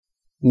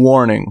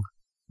Warning: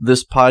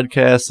 this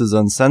podcast is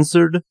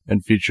uncensored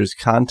and features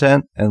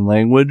content and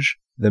language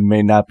that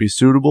may not be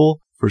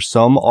suitable for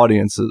some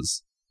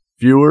audiences.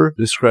 Viewer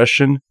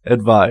discretion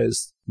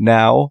advised.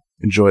 Now,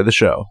 enjoy the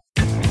show.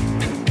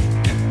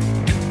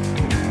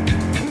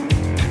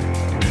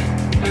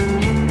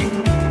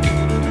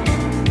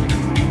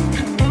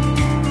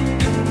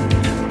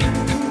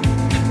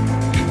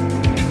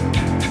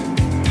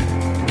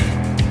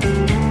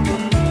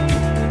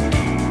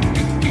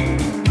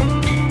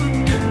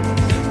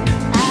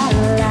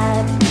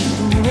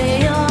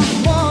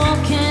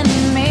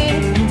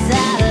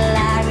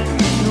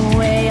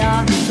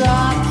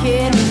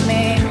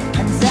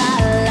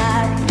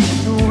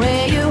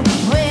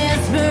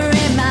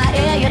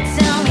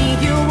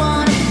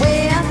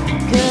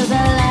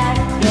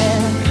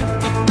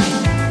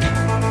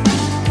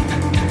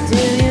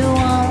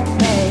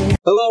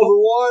 Hello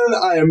everyone,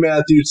 I am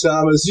Matthew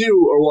Thomas.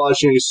 You are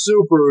watching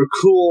Super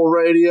Cool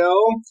Radio.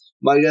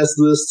 My guest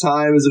this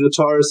time is a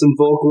guitarist and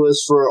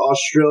vocalist for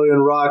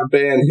Australian rock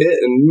band Hit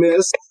and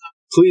Mizz.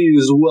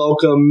 Please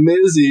welcome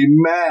Mizzie,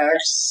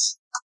 Maxx.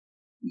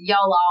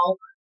 YOLO.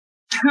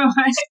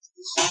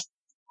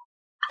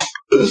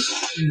 Thank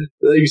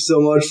you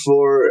so much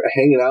for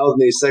hanging out with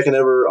me, second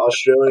ever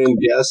Australian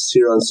guest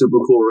here on Super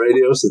Cool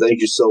Radio, so thank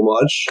you so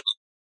much.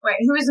 Wait,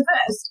 who was the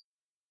first?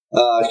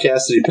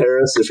 Cassidy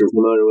Paris, if you're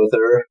familiar with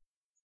her.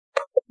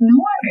 No.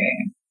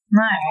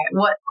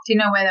 What? Do you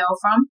know where they were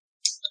from?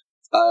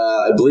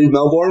 I believe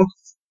Melbourne.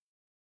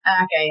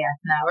 Okay, yeah.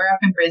 No, we're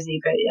up in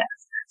Brizzy, but yeah.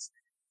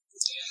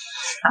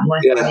 I'm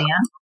with yeah.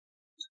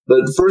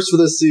 But first for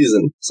this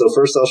season. So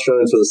first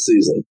Australian for the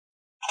season.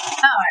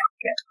 Oh,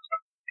 good.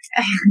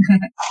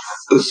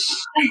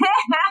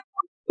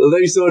 Well,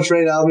 thank you so much for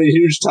hanging out with me.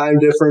 Huge time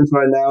difference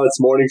right now.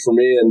 It's morning for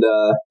me and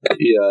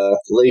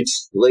late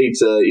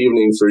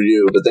evening for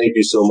you. But thank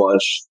you so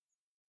much.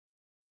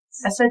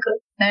 That's so good.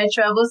 No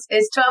troubles.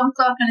 It's 12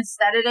 o'clock on a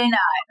Saturday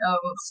night.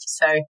 Oh,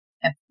 sorry.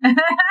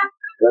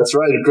 That's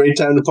right. A great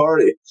time to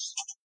party.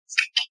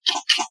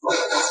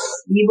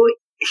 Yeah, boy.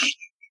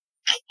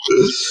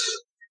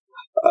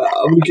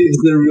 I'm going to keep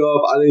this interview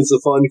up. I think it's a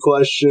fun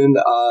question.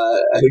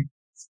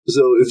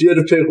 So if you had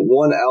to pick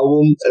one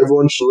album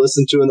everyone should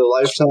listen to in their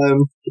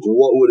lifetime,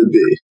 what would it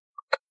be?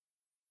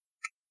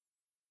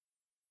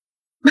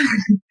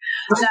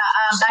 No,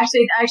 I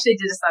actually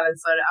did decide on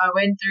sort of. I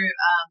went through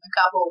a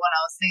couple when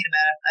I was thinking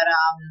about it, but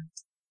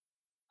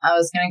I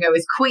was going to go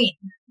with Queen,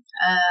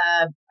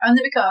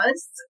 only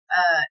because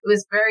it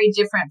was very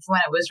different from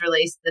when it was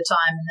released at the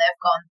time, and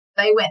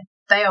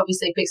they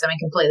obviously picked something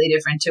completely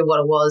different to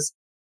what it was,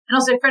 and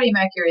also Freddie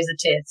Mercury is a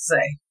tit,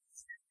 so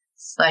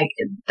like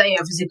they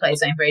obviously played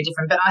something very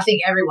different. But I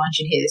think everyone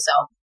should hear this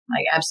album,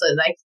 like absolutely,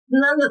 like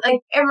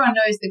everyone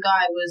knows the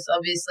guy was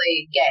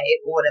obviously gay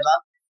or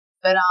whatever,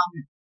 but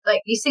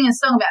like, you sing a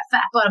song about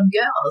fat bottom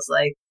girls,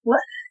 like,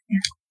 what?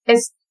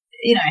 It's,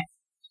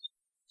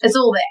 it's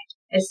all there.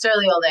 It's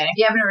totally all there. And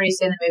if you haven't already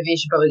seen the movie, you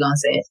should probably go and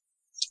see it.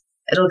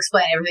 It'll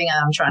explain everything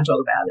I'm trying to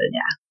talk about, and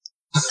yeah.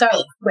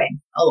 Totally.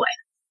 Win. All the way.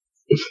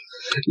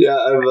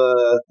 Yeah, I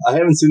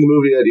haven't seen the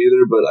movie yet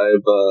either, but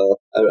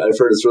I've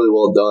heard it's really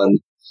well done.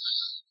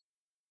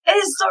 It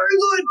is so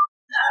good.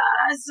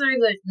 It's so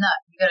good. No,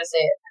 you gotta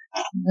see it.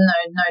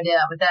 No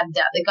doubt, without a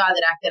doubt. The guy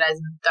that acted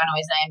as, don't know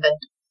his name, but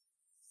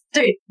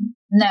dude,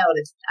 nailed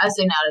it.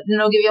 Absolutely nailed it. And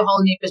it'll give you a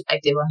whole new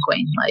perspective on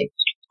Queen. Like,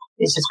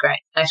 it's just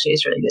great. Actually,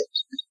 it's really good.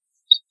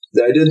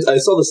 Yeah,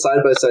 I saw the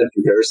side-by-side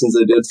comparisons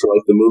they did for,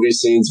 like, the movie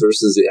scenes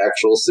versus the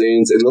actual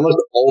scenes, and they look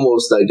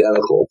almost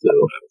identical,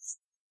 too.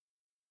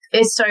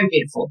 It's so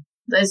beautiful.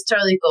 It's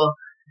totally cool.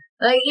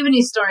 Like, even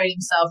his story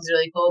himself is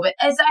really cool. But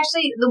it's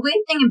actually, the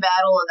weird thing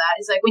about all of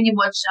that is, like, when you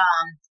watch,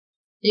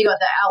 you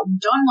got the Elton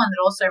John one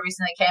that also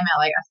recently came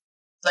out, like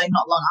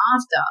not long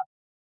after.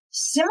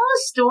 Similar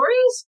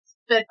stories.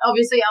 But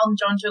obviously Elton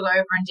John took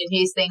over and did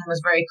his thing,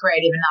 was very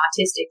creative and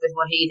artistic with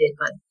what he did.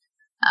 But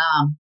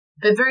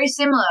very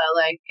similar.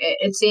 Like,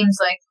 it seems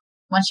like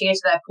once you get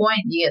to that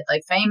point, you get,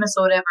 like, famous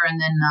or whatever, and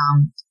then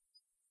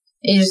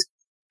you just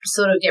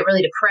sort of get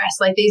really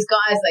depressed. Like, these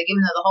guys, like,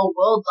 even though the whole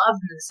world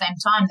loved them at the same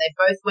time, they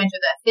both went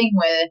through that thing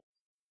where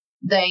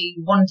they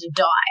wanted to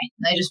die.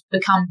 They just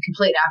become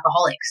complete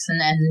alcoholics and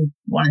then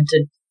wanted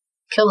to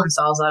kill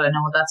themselves. I don't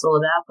know what that's all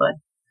about,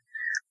 but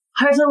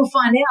hopefully we'll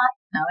find out.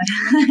 No.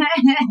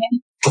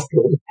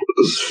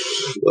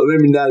 Well,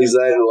 maybe not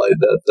exactly like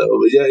that though.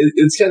 But yeah,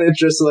 it's kind of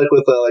interesting. Like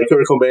with like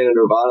Kurt Cobain and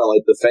Nirvana,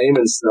 like the fame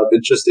and stuff.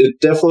 It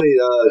definitely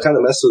kind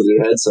of messes with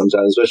your head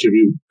sometimes, especially if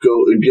you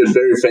get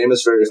very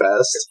famous very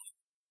fast.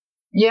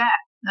 Yeah.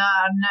 No,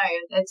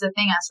 it's a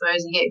thing. I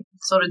suppose you get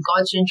sort of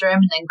God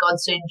syndrome, and then God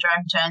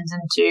syndrome turns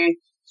into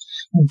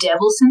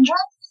devil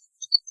syndrome.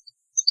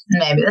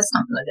 Maybe that's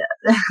something like that.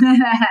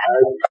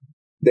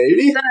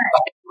 Maybe.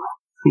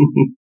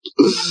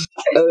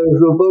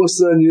 So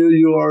focusing on you,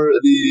 you are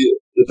the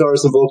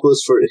guitarist and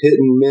vocalist for Hit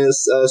and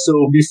Mizz.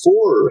 So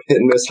before Hit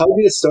and Mizz, how did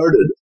you get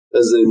started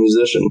as a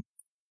musician?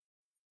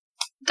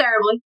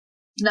 Terribly.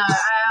 No,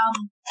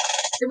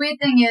 the weird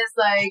thing is,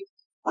 like,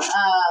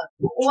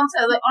 once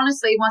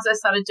I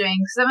started doing,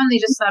 because I've only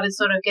just started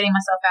sort of getting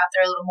myself out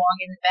there a little more,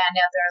 getting the band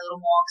out there a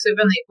little more, because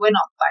we're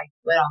not like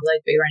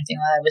big or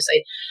anything like that,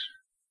 obviously.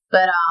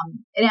 But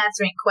in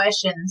answering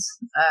questions,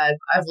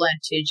 I've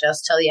learned to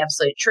just tell the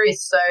absolute truth.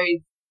 So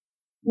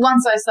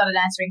once I started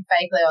answering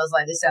fakely, I was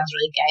like, this sounds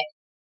really gay.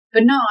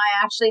 But no,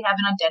 I actually have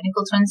an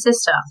identical twin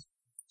sister,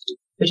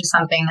 which is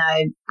something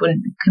I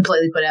wouldn't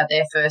completely put out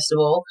there, first of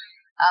all.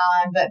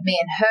 But me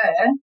and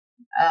her,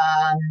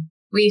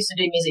 we used to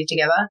do music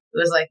together. It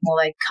was like more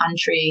like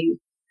country,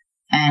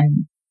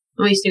 and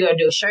we used to go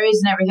do shows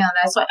and everything like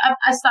that. So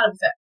I started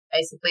with her,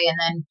 basically, and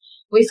then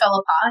we fell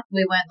apart.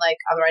 We weren't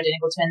like other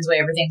identical twins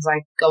where everything's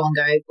like go and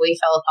go. We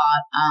fell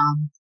apart.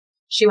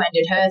 She went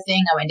and did her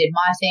thing, I went and did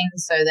my thing.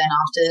 So then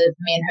after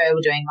me and her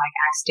were doing like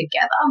acts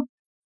together,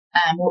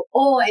 we're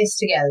always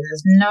together.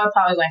 There's no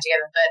part we weren't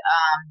together. But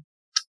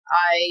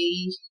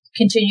I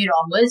continued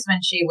onwards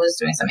when she was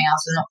doing something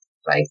else, and not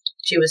like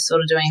she was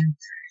sort of doing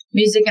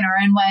music in her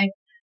own way.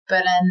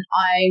 But then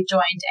I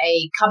joined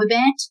a cover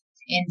band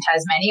in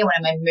Tasmania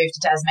when I moved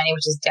to Tasmania,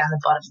 which is down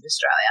the bottom of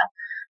Australia.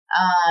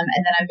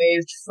 And then I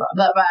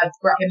I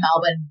grew up in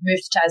Melbourne,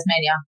 moved to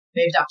Tasmania,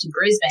 moved up to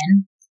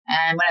Brisbane.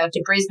 And when I went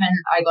to Brisbane,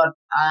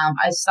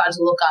 I started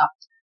to look up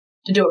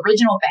to do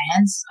original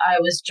bands. I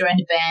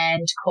joined a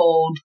band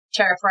called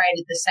Terror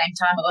Parade at the same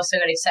time. I also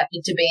got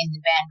accepted to be in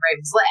the band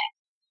Raven's Lair.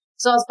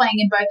 So I was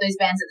playing in both those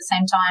bands at the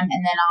same time,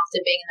 and then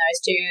after being in those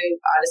two,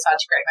 I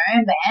decided to create my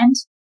own band.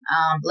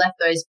 Left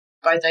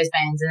both those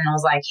bands, and then I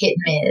was like, hit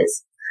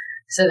Mizz.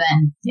 So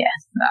then,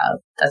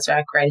 that's where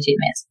I created Hit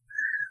Mizz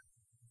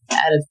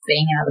out of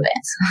being in other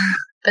bands.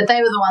 But they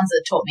were the ones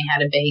that taught me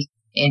how to be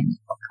in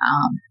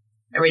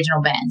original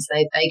bands.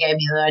 They gave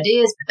me the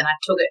ideas, but then I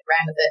took it,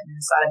 ran with it, and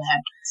started my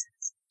own.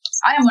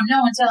 I didn't want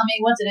no one telling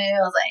me what to do. I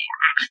was like,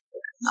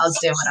 I was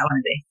doing what I want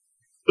to do.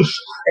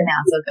 But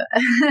now it's so good.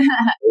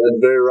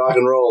 That's very rock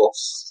and roll.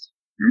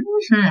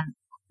 Mm-hmm.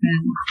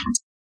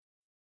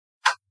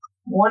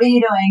 What are you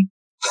doing?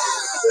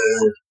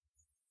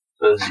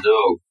 There's a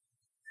dog.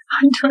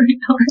 I don't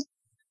know.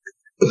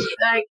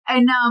 Like,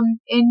 and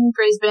in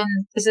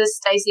Brisbane, this is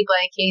Stacey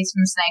Blake. He's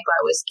from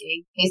Snakebite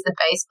Whiskey. He's the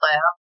bass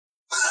player.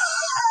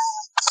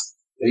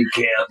 He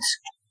counts.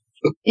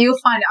 You'll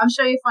find. I'm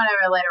sure you'll find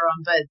out later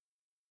on, but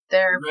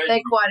they're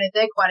quite a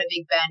big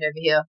band over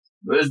here.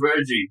 Where's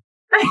Reggie?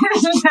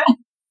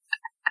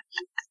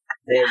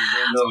 Damn,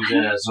 no, he's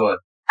in that sort.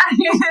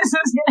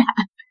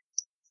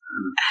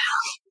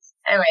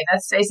 Anyway,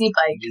 that's Stacey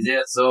Blake. He's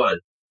outside.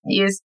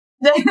 He is.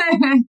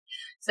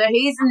 So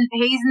he's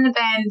in the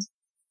band.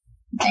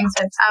 Thanks.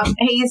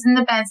 He's in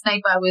the band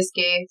Snakebite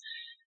Whiskey,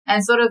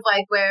 and sort of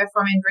like we're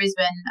from in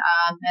Brisbane,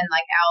 and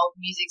like our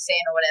music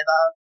scene or whatever.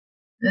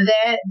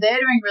 They're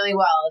doing really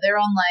well. They're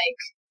on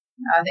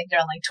I think they're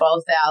on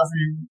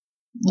 12,000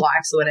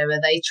 likes or whatever.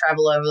 They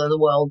travel over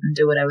the world and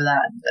do whatever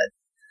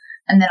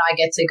and then I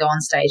get to go on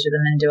stage with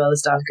them and do other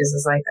stuff because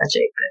it's like that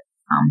cheap. But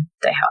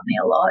they help me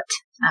a lot.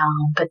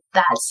 But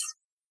that's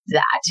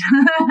that.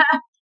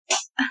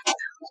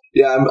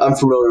 Yeah, I'm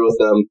familiar with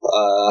them.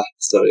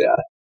 So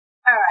yeah.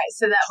 All right,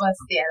 so that was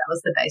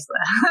the bass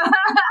player.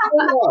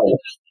 Oh,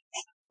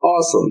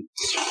 awesome.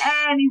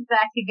 And he's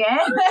back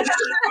again.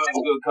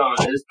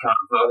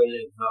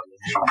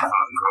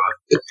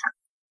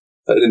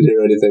 I didn't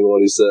hear anything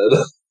what he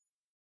said.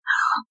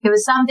 It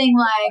was something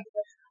like,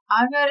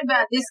 I've heard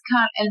about this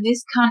cunt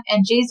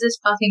and Jesus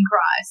fucking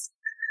Christ.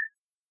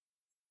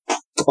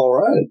 All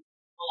right.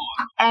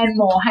 And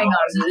more. Hang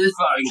on. This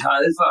fucking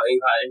cunt.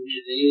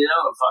 You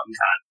know a fucking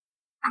cunt.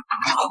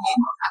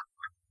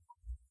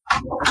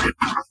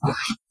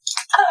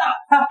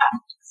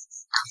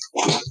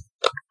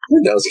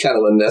 That was kind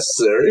of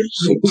unnecessary.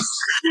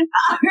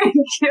 I'm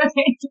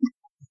kidding.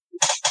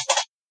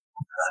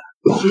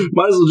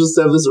 Might as well just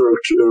have this a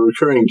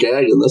recurring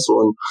gag in this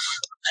one.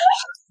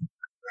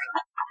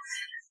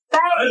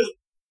 Hey,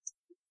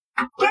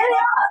 get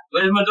out!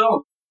 Where's my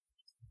dog?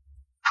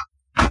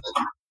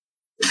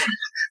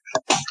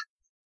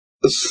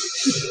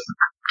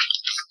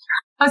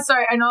 I'm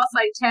sorry, I know it's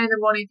like 10 in the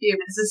morning for you,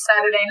 but this is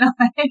Saturday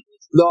night.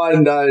 No,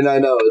 I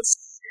know.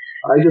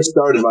 I just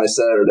started my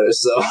Saturday,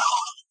 so.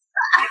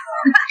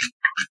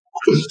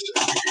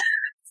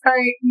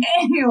 Sorry,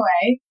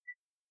 anyway.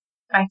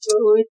 Back to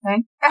what we were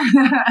saying.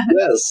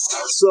 Yes,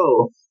 so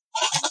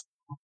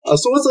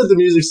what's like the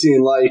music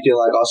scene like in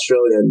like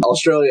Australia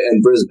and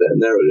Brisbane?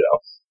 There we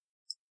go.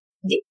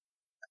 Yeah.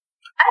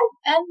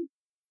 And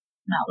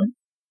Melbourne,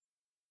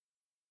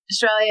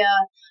 Australia.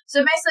 So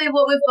basically,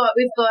 what we've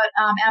got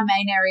our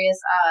main areas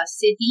are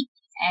Sydney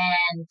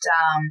and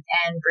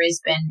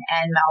Brisbane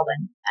and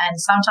Melbourne, and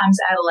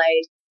sometimes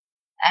Adelaide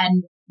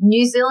and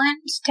New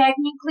Zealand.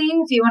 Technically,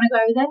 if you want to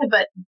go over there,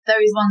 but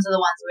those ones are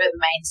the ones where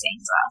the main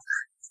scenes are.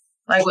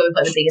 Like where we've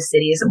got the biggest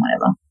cities and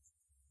whatever.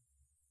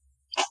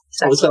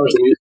 So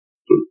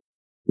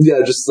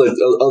yeah, just like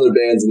other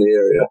bands in the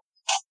area.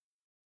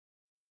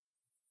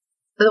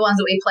 For the ones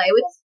that we play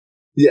with?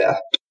 Yeah.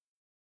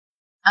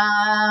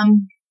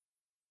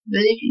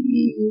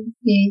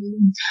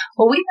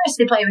 Well, we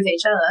mostly play with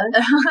each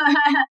other.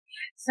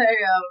 So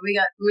we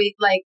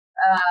like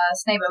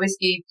Snake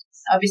Whiskey.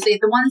 Obviously,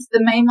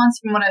 the main ones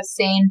from what I've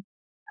seen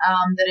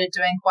that are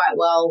doing quite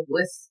well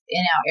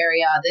in our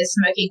area. They're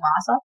Smoking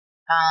Masa.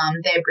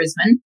 They're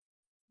Brisbane.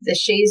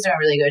 She's doing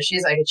really good.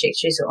 She's like a chick.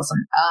 She's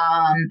awesome.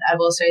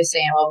 I've also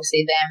seen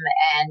obviously them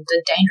and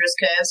the Dangerous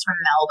Curves from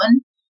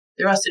Melbourne.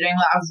 They're also doing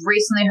well. I've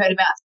recently heard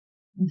about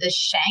the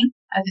Shank,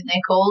 I think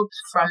they're called,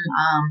 from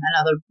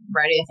another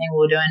radio thing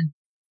we were doing.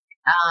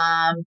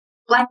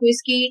 Black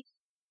Whiskey,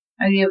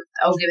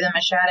 I'll give them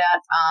a shout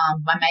out.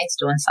 My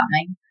mate's doing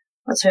something.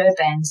 What's her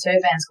band?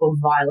 Her band's called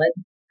Violet.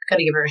 Got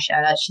to give her a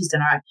shout out. She's done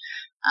alright.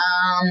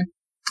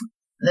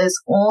 There's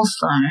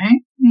also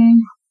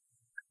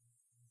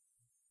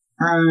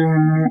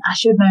I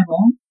should know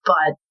more,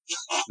 but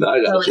no,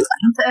 I got you.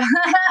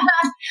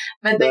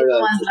 But they're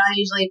the ones that I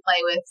usually play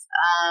with.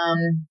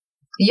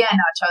 Yeah, no,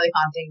 I totally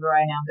can't think of it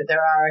right now, but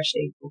there are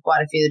actually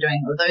quite a few that are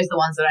doing it. Those are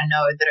the ones that I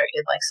know that are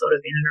like sort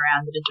of in and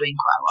around that are doing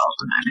quite well at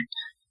the moment.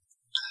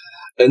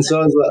 And so,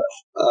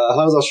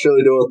 how's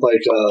Australia doing with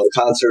like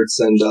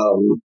concerts and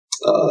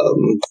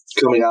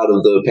coming out of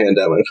the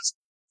pandemic?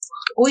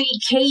 We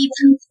keep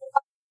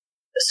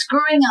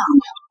screwing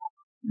up.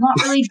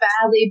 Not really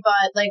badly,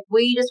 but like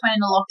we just went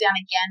into lockdown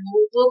again.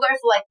 We'll go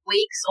for like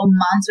weeks or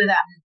months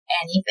without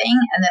anything,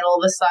 and then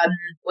all of a sudden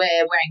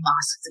we're wearing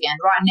masks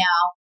again. Right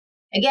now,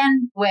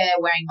 again,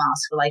 we're wearing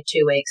masks for like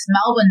 2 weeks.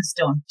 Melbourne's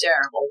doing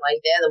terrible. Like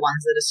they're the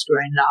ones that are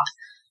screwing it up,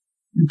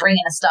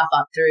 bringing the stuff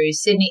up through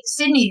Sydney.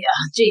 Sydney's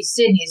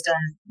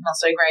doing not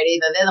so great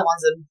either. They're the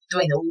ones that are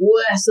doing the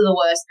worst of the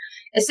worst.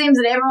 It seems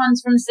that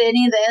everyone's from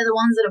Sydney. They're the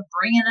ones that are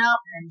bringing it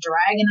up and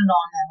dragging it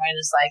on, and we're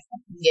just like,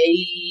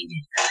 yay.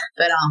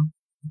 But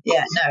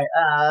yeah, no,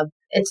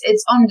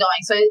 it's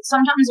ongoing. So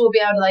sometimes we'll be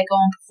able to like go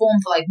and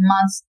perform for like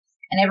months,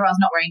 and everyone's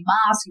not wearing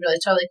masks.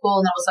 Really, totally cool.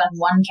 And then all of a sudden,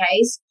 one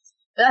case.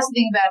 But that's the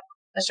thing about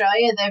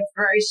Australia; they're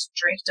very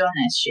strict on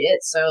this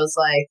shit. So it's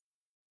like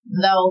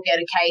they'll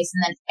get a case,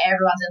 and then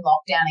everyone's in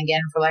lockdown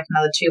again for like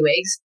another 2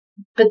 weeks.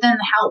 But then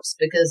it helps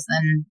because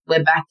then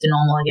we're back to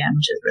normal again,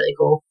 which is really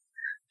cool.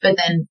 But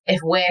then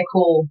if we're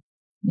cool,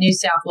 New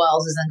South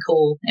Wales isn't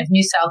cool. If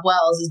New South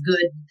Wales is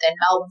good, then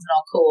Melbourne's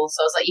not cool.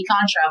 So it's like you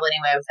can't travel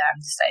anywhere without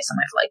having to stay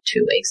somewhere for like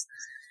 2 weeks.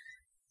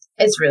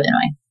 It's really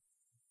annoying.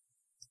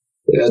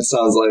 Yeah, it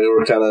sounds like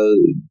we're kind of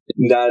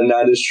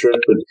not as strict,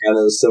 but kind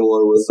of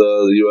similar with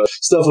the U.S.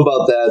 Stuff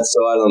about that. So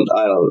I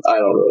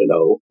don't really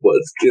know what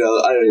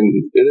I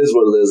mean, it is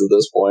what it is at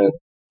this point.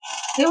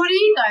 Hey, what are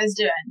you guys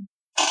doing?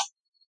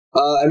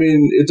 I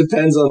mean, it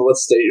depends on what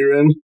state you're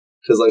in.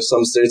 Because like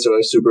some states are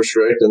like super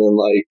strict, and then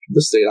like the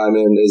state I'm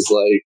in is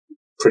like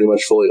pretty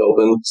much fully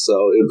open. So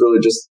it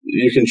really just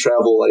you can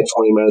travel like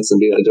 20 minutes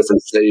and be in a different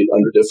state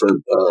under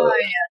different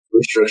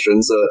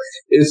restrictions. So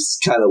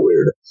it's kind of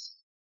weird.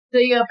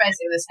 So you're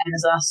basically the same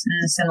as us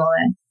in a similar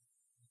way.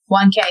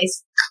 One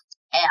case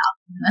out.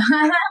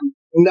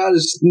 Not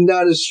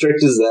as strict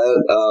as that.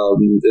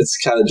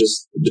 It's kind of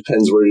just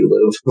depends where you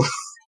live.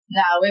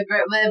 No, we're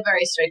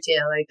very strict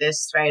here. Like they're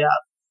straight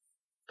up,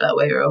 but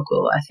we're real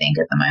cool. I think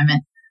at the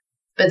moment.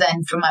 But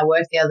then for my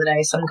work the other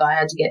day, some guy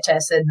had to get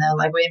tested, and they're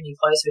like, we're going to be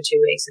closed for 2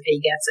 weeks if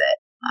he gets it.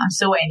 I'm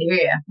still waiting to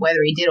hear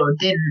whether he did or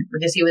didn't,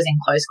 because he was in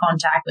close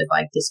contact with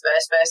like this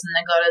first person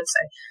that got it.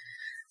 So,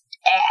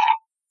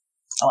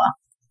 oh well.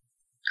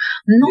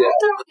 Not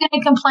that I'm going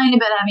to complain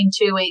about having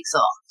 2 weeks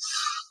off.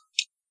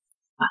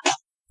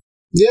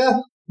 Yeah,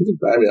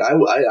 I mean, I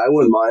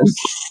wouldn't mind.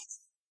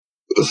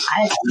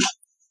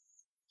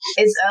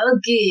 It's all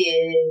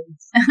good.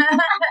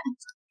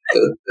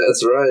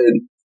 That's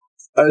right.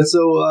 All right,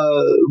 so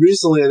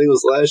recently, I think it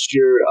was last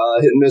year,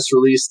 Hit and Miss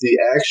released the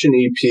Action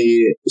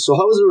EP. So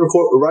how was it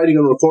writing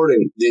and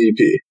recording the EP?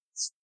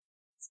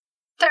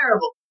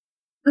 Terrible.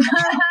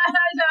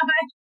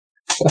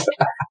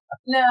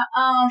 No,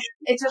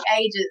 it took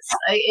ages.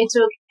 It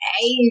took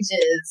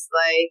ages.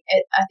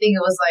 I think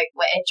it was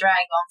it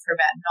dragged on for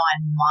about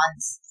 9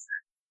 months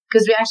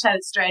because we actually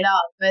had it straight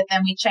up, but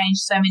then we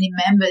changed so many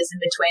members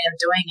in between of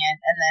doing it,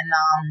 and then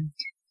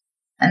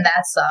and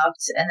that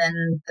sucked. And then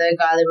the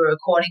guy that we were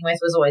recording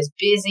with was always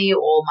busy,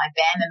 or my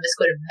band members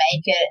couldn't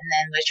make it, and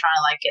then we're trying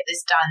to get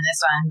this done,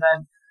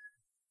 but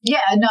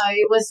yeah, no,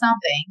 it was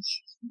something.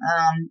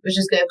 Which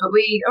is good, but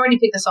we already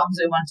picked the songs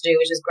we wanted to do,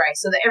 which is great.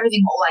 So that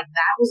everything all like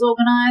that was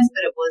organized,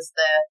 but it was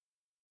the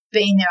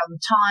being there on the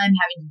time,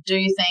 having to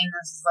do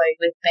things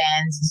with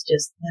bands is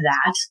just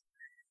that,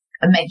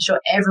 and make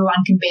sure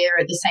everyone can be there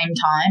at the same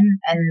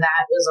time, and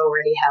that was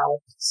already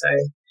hell. So,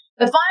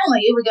 but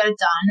finally we got it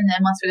done, and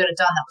then once we got it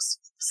done, that was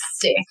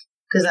sick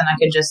because then I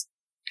could just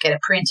get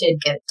it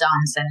printed, get it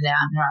done, send it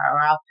out, and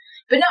rah.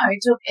 But no,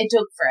 it took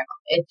forever.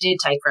 It did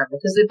take forever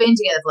because we've been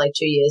together for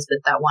 2 years,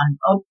 but that one,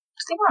 I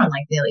think we're on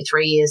nearly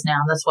 3 years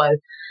now. That's why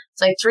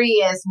it's 3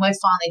 years and we're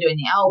finally doing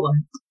the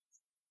album.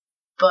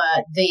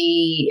 But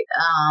the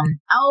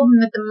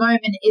album at the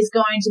moment is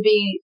going to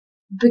be,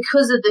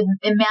 because of the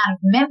amount of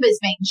members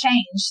being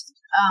changed,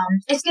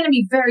 it's going to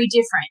be very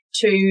different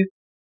to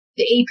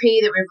the EP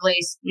that we've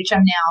released, which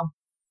I'm now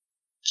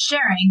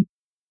sharing,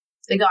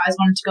 the guys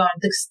wanted to go and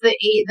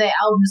the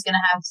album's going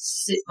to have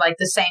like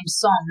the same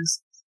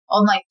songs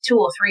on like 2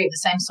 or 3 of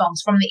the same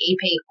songs from the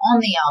EP on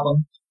the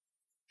album,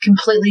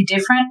 completely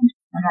different.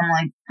 And I'm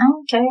like,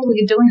 oh, okay,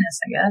 we're doing this,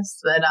 I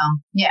guess. But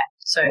yeah,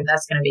 so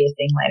that's going to be a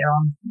thing later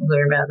on. We'll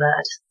hear about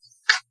that.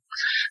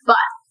 But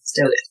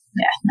still good.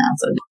 Yeah, no,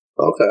 it's good.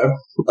 Okay.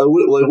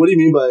 What do you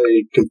mean by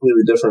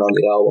completely different on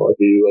the album? Like,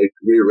 do you like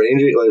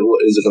rearrange it? Like,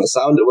 what is it going to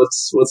sound?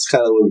 What's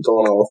kind of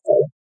going on with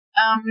that?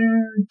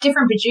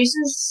 Different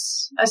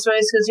producers, I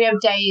suppose, because we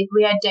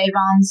had Dave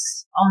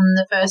Barnes on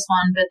the first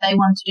one, but they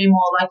wanted to do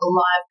more like a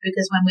live,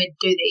 because when we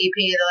do the EP,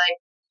 they're like,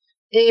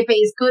 the EP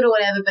is good or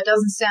whatever, but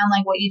doesn't sound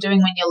like what you're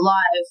doing when you're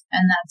live,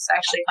 and that's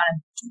actually kind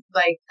of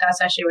like,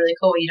 that's actually really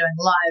cool what you're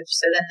doing live.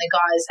 So then the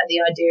guys had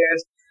the idea of,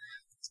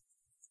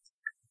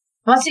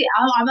 well, see,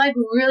 I'm like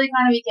really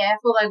trying to be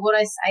careful like what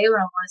I say when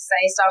I want to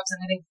say stuff, because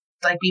I'm going to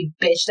like be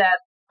bitched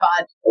at,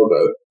 but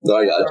okay, no,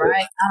 I got you.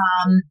 Right.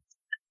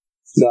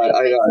 No, I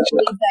got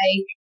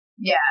you.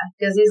 Yeah,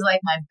 because he's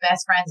like my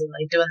best friends and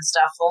like doing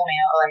stuff for me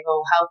or like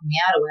or helping me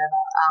out or whatever.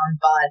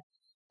 But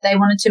they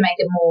wanted to make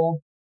it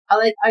more. I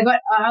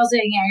was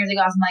getting angry at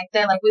the guys. I'm like,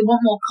 they're like, we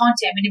want more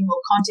content. We need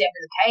more content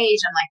for the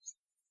page. I'm like,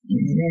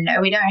 no,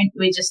 we don't.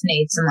 We just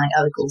need some like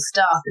other cool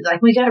stuff. It's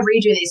like, we got to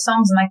redo these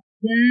songs. I'm like,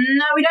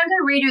 no, we don't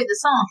got to redo the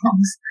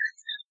songs.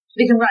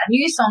 We can write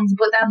new songs and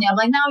put that in there. I'm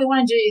like, no, we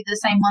want to do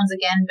the same ones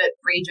again, but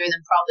redo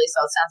them properly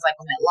so it sounds like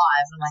when we're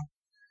live. I'm like,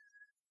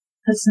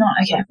 that's not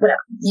okay.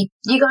 Whatever.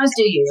 You guys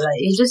do you. Like,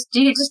 you just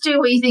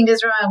do what you think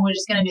is right, and we're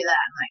just going to do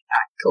that. I'm like,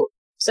 all right, cool.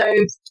 So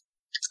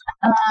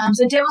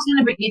Devil's going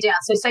to bring you down.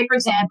 So say, for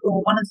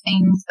example, one of the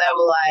things they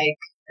were like,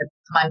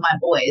 my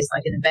boys,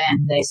 like in the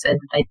band, they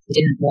said that they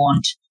didn't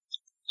want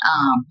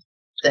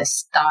the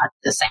start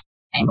the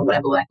same or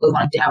whatever. Like, we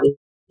wanted to have it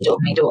do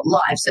it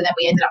live. So then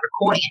we ended up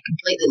recording it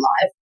completely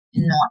live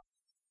and not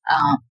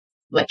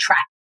like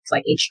tracks,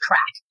 like each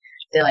track.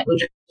 They're like, we'll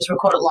just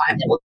record it live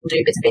and then we'll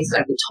do bits and pieces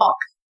over the top.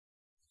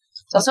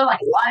 So it's sort of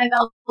like a live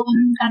album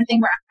kind of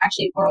thing where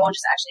we're all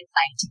just actually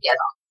playing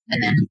together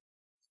and then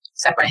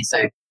separating.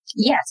 So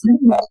yeah, it's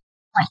more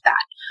like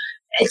that.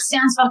 It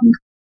sounds fucking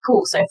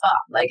cool so far.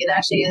 Like, it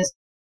actually is.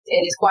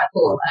 It is quite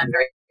cool. I'm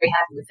very, very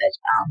happy with it.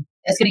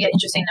 It's going to get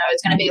interesting though.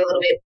 It's going to be a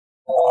little bit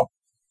more.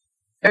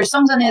 There are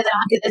songs on there that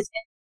aren't.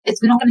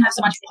 It's not going to have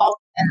so much pop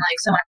and like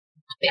so much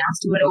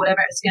bounce to it or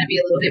whatever. It's going to be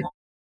a little bit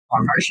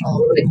more emotional,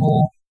 a little bit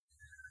more.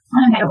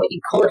 I don't know what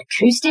you call it,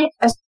 acoustic,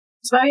 I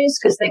suppose,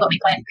 because they got me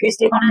playing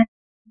acoustic on it.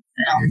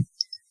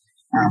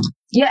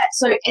 Yeah,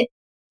 so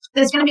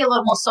there's going to be a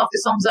lot more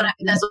softer songs on it,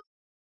 but there's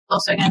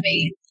also going to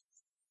be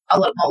a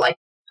lot more like,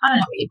 I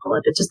don't know what you call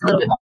it, but just a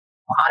little bit more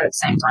harder at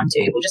the same time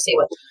too. We'll just see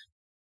what.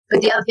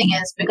 But the other thing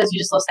is, because we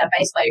just lost our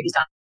bass player who's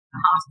done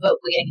half of it,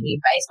 we're getting a new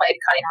bass player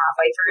to cut in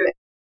halfway through it,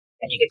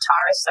 and new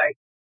guitarist. So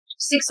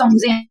 6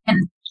 songs in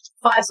and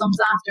 5 songs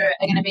after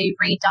are going to be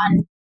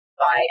redone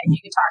by a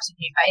new guitarist and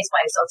a new bass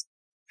player. So it's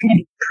going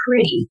to be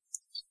pretty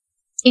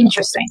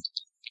interesting.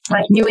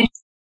 Like, new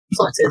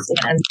influences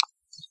are going to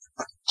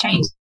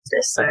change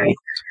this. So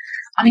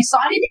I'm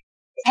excited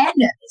and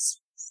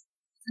nervous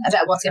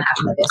about what's going to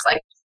happen with this.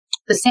 Like,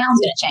 the sound's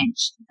going to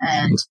change,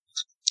 and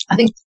I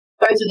think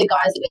both of the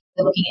guys that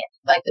we're looking at,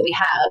 like that we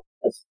have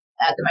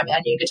at the moment,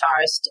 our new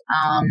guitarist,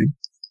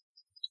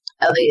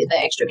 the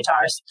extra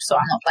guitarist, so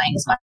I'm not playing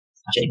as much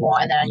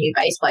anymore, and then our new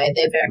bass player,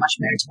 they're very much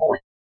moved to more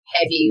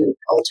heavy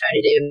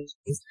alternative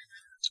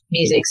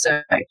music.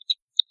 So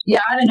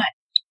yeah, I don't know.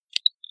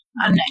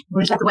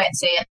 We'll just have to wait and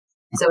see it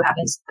and see what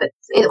happens. But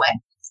either way,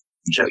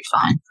 I'm sure it'll be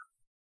fine.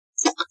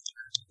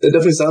 It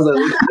definitely sounds like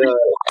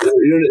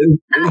you're an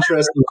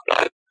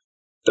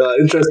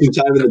interesting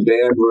time in the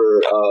band where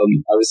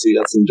obviously you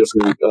got some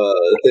different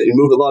you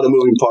move a lot of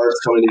moving parts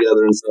coming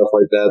together and stuff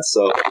like that.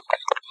 So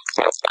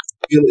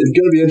it's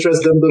going to be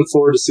interesting. I look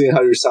forward to seeing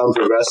how your sound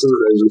progresses,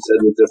 as you said,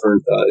 with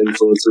different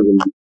influencers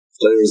and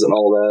players and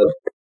all that.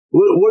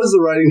 What is the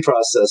writing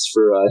process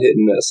for Hit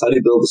and Miss? How do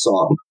you build a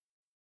song?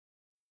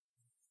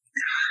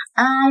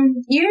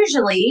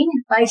 Usually,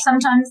 like,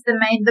 sometimes the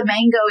main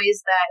go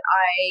is that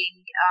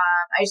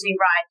I usually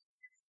write.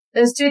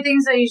 There's 2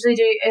 things I usually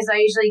do is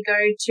I usually go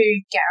to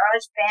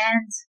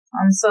GarageBand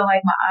on sort of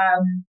like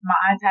my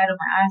iPad or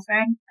my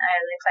iPhone. I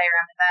usually play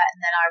around with that, and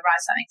then I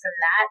write something from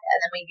that, and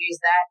then we use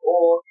that.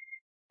 Or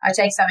I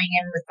take something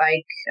in with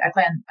like I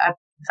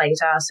play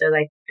guitar, so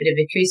like a bit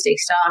of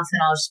acoustic stuff, and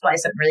I'll just play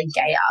some really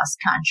gay ass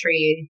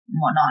country and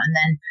whatnot. And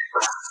then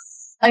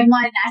like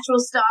my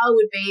natural style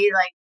would be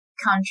like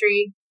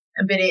country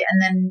a bit, and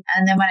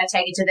then when I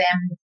take it to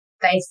them,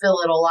 they fill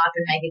it all up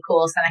and make it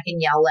cool, so then I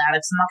can yell louder,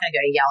 because I'm not going to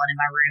go yelling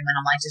in my room and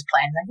I'm like just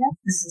playing like, oh,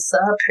 this is so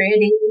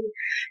pretty.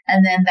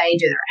 And then they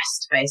do the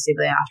rest,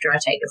 basically. After I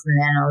take it from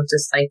there, I'll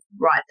just like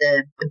write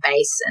the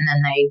bass, and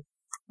then they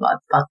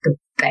like the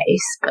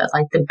bass, but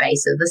like the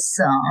bass of the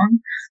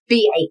song,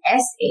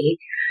 BASE,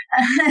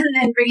 and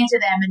then bring it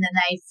to them, and then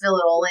they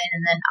fill it all in.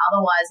 And then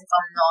otherwise, if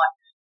I'm not,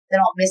 then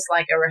I'll miss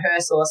like a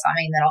rehearsal or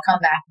something, then I'll come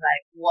back and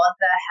like, what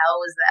the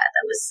hell was that?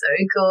 That was so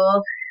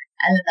cool.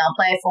 And then they'll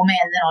play it for me,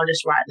 and then I'll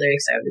just write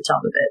lyrics over the top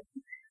of it.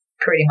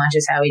 pretty much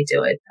is how we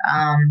do it.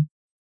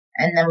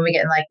 And then we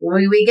get in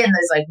we get in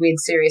those like weird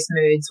serious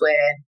moods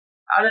where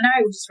I don't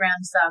know, we just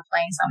round start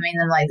playing something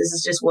and like this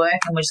is just work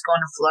and we're just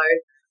going to flow.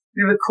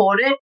 We record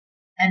it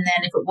and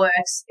then if it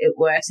works, it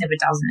works, and if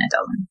it doesn't, it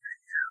doesn't.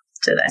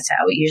 So that's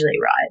how we usually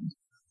ride.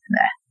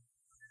 Yeah.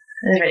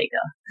 That's ready to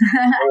go.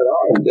 Right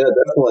on. Yeah,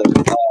 definitely.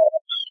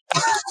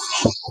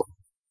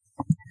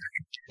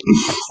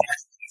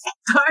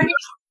 Sorry.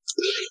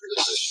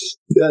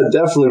 Yeah,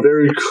 definitely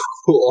very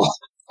cool.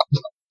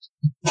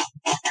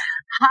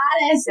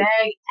 Hottest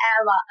egg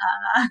ever.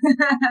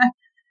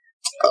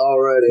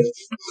 Alrighty.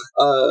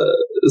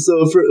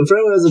 So for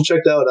anyone who hasn't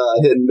checked out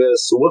Hit and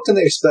Miss, what can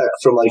they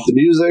expect from like the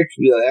music,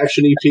 the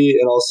action EP,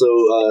 and also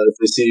if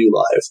they see you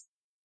live?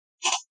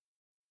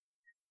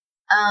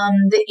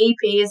 The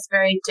EP is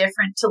very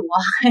different to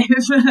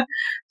live.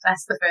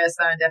 That's the first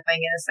thing I'm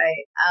definitely going to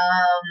say.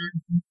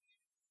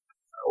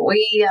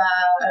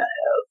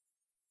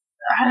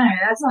 I don't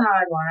know, that's a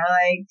hard one.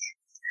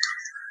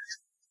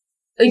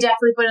 We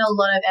definitely put in a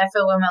lot of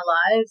effort when we're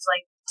live.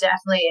 Like,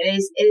 definitely, it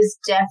is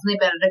definitely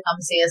better to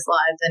come see us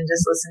live than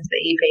just listen to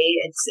the EP.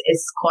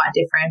 It's quite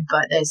different,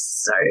 but there's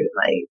so,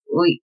 like,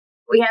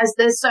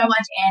 there's so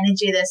much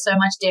energy, there's so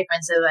much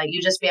difference. So, like,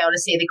 you'll just be able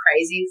to see the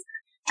crazies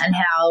and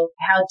how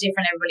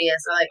different everybody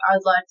is. So, like, I'd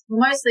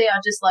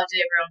just love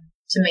to everyone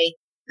to meet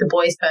the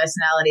boys'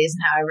 personalities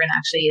and how everyone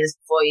actually is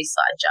before you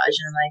start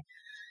judging. Like,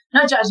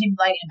 not judging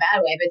like in a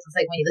bad way, but it's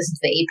like when you listen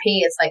to the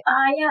EP, it's like,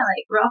 yeah,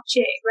 like rock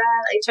chick,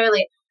 right? Like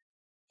totally.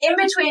 In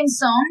between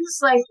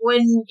songs, like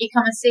when you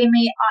come and see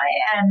me,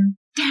 I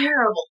am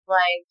terrible,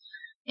 like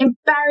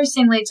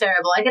embarrassingly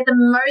terrible. I get the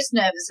most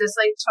nervous. It's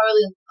like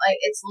totally like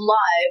it's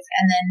live,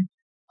 and then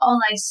I'll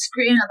like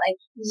scream like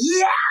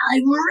yeah,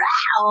 like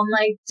wow, and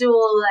like do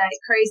all that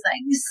crazy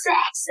like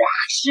sex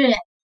action,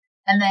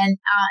 and then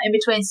in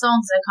between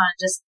songs,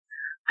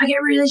 I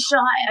get really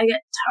shy. I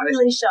get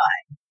totally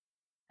shy.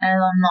 And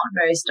I'm not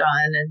very strong,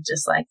 and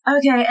just like,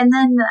 okay, and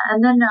then we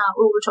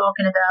were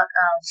talking about,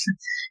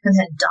 and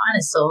then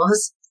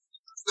dinosaurs.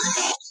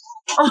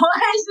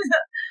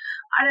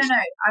 I don't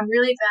know. I'm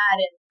really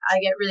bad, and I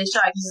get really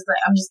shy because it's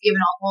like I'm just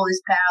giving off all this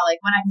power. Like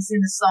when I can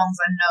sing the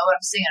songs, I know what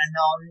I'm singing, I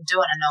know what I'm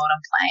doing, I know what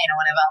I'm playing, or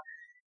whatever.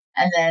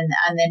 And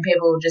then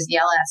people will just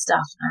yell at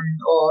stuff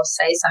or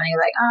say something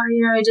like, oh,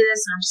 you know, do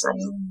this, and I'm just like,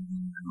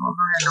 I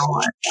don't know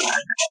what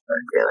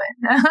I'm doing.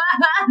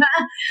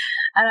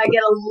 And I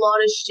get a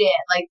lot of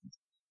shit. Like,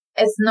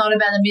 it's not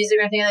about the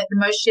music or anything. Like, the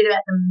most shit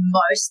about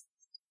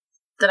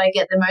that I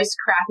get the most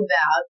crap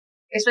about,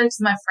 especially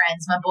to my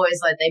friends, my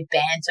boys, like, they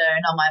banter,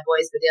 not my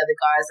boys, but the other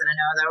guys that I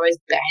know, they're always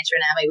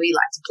bantering at me. We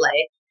like to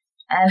play.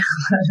 And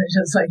it's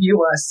just like, you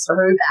are so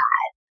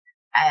bad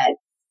at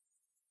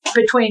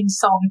between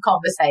song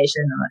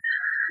conversation. I'm like,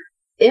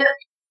 yep,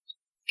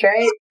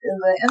 great.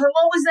 And then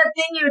what was that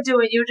thing you were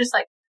doing? You were just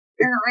like,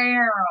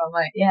 I'm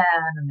like, yeah,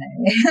 I don't know.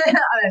 I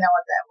don't know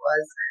what that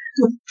was.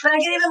 But I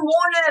get even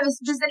more nervous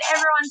because then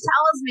everyone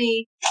tells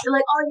me, they're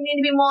like, oh, you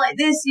need to be more like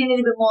this, you need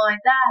to be more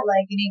like that,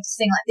 like you need to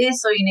sing like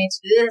this, or you need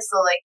to do this,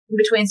 or like in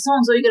between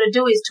songs, all you got to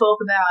do is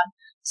talk about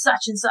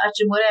such and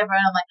whatever.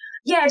 And I'm like,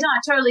 yeah, no, I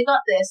totally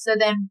got this. So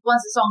then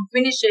once the song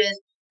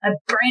finishes, my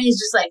brain is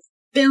just like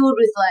filled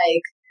with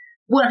like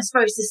what I'm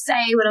supposed to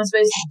say, what I'm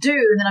supposed to do,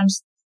 and then I'm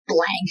just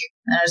blank.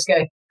 And I just go,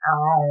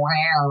 oh,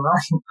 wow.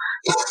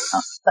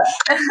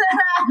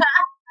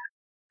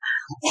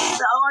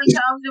 So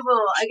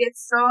uncomfortable. I get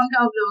so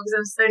uncomfortable because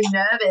I'm so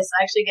nervous.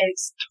 I actually get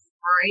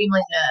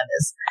extremely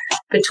nervous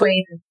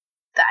between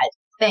that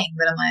thing.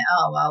 But I'm like,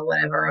 oh, well,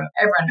 whatever.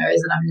 Everyone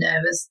knows that I'm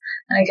nervous.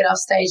 And I get off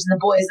stage, and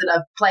the boys that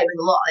I've played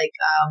with a lot, like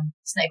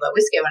Snake White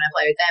Whiskey, when I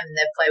play with them, and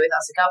they've played with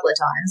us a couple of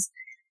times.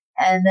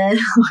 And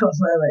then I'm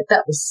like,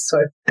 that was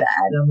so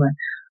bad. I'm like,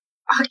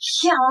 oh,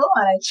 come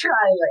on, I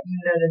tried. Like,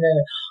 no.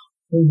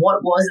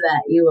 What was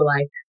that? You were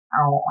like,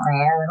 oh,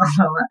 man.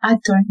 I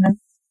don't know.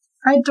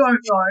 But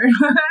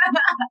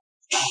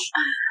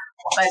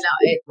no,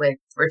 we're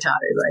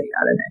retarded. Like,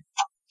 I don't know.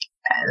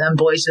 And then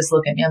boys just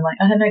look at me. I'm like,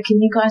 I don't know.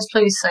 Can you guys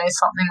please say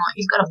something? Like,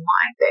 you've got a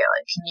mic there.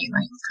 Like, can you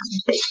like come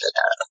and fix it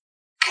up?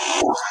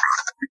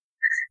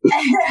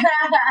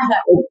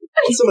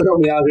 Someone help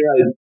me out here.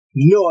 I have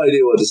no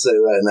idea what to say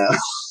right now.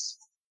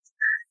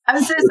 I'm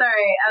so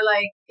sorry.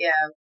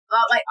 Yeah.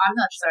 Well, like, I'm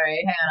not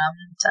sorry. Hang on,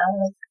 I'm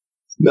tired.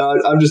 No,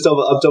 I'm just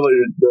talking about the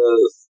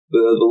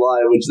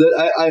lie, which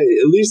I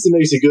at least it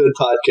makes a good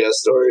podcast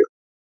story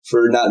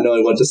for not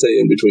knowing what to say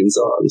in between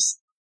songs.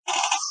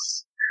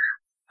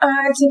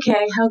 It's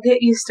okay. I'll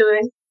get used to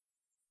it.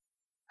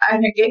 I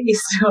can get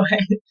used to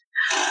it.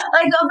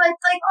 Like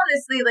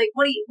honestly, like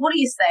what do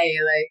you say?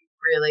 Like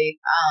really?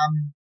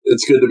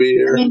 It's good to be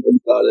here. I mean,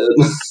 that's about it.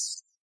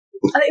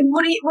 Like,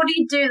 what do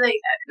you do? Like,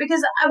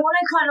 because I want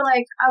to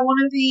I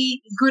want to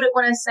be good at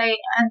what I say,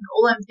 and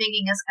all I'm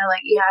thinking is kind of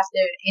like, you have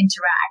to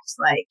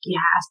interact, like, you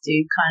have to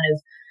kind of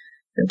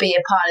be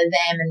a part of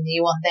them, and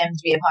you want them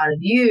to be a part of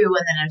you,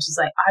 and then I'm just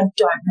like, I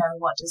don't know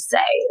what to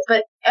say.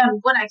 But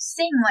when I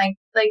sing, like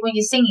when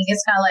you're singing,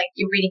 it's kind of like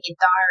you're reading your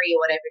diary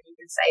or whatever, you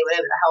can say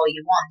whatever the hell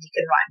you want. You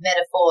can write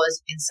metaphors,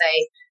 you can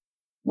say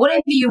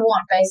whatever you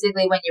want,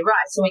 basically, when you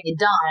write. So when you're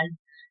done,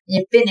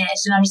 you're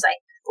finished, and I'm just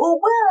like, oh,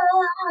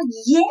 well,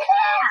 yeah,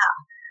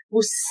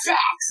 well,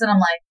 sex. And I'm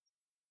like,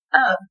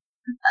 oh,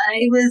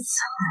 I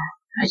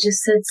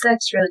just said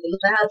sex really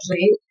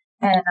loudly,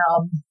 and,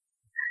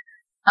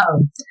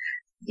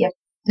 yep.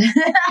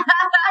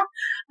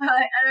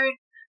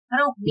 I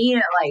don't mean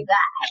it like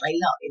that, like,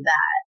 not like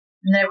that.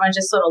 And everyone's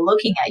just sort of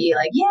looking at you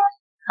like, yeah,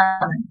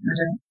 I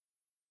don't.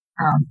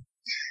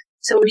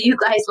 So do you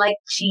guys like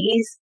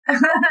cheese? You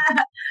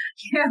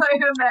know,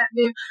 that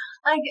meme.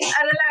 Like,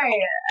 I don't know.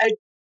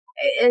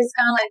 It's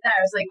kind of like that.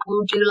 It's like,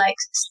 we'll do like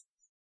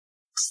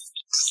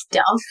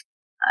stuff.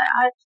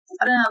 I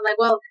don't know. Like,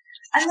 well,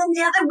 and then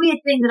the other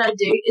weird thing that I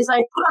do is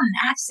I put on an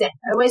accent.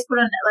 I always put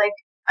on, like,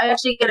 I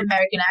actually get an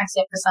American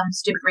accent for some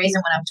stupid reason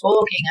when I'm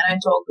talking. I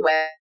don't talk the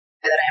way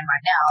that I am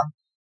right now.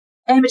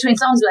 And in between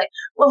songs, be like,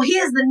 well,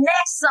 here's the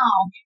next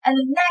song, and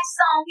the next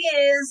song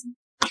is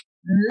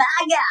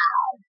My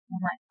God.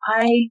 I'm like,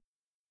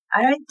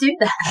 I don't do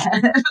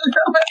that.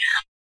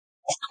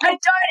 I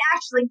don't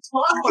actually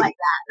talk like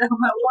that.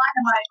 I'm like, why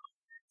am I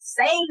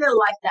saying it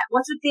like that?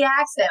 What's with the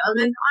accent? And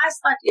then I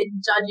start getting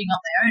judging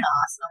on their own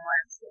ass. And I'm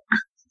like,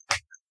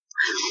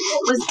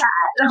 what was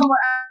that? And I'm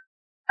like,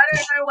 I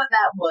don't know what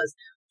that was.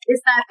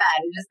 It's that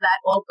bad. It's just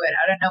that awkward.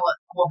 I don't know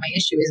what my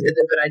issue is with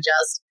it, but I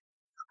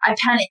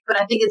panic. But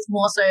I think it's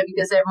more so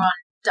because everyone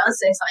does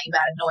say something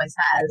about it and always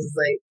has. It's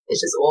like,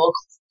 it's just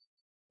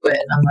awkward.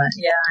 And I'm like,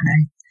 yeah, I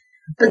know.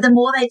 But the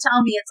more they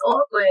tell me it's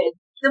awkward,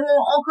 the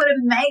more awkward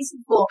it makes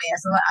it for me.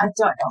 So I'm like, I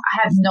don't know.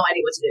 I have no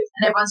idea what to do.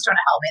 And everyone's trying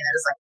to help me. And they're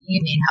just like, you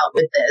need help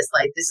with this.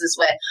 Like, this is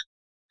where,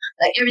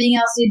 like, everything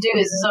else you do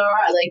is all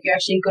right. Like, you're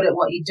actually good at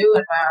what you do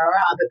and rah, rah,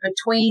 rah. But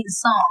between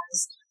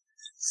songs,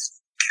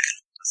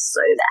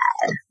 so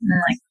bad. And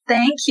I'm like,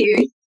 thank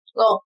you.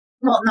 Well,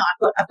 no,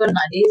 I've got an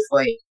idea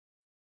for you.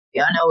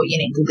 I know what you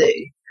need to do.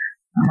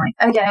 I'm like,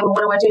 okay, well,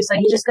 what do I do? So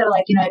you just got to,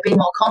 like, you know, be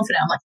more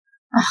confident. I'm like,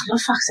 oh, for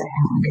fuck's sake,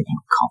 I'm going to be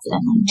more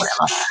confident and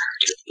whatever.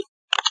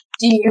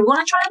 Do you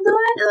want to try and do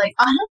it? They're like,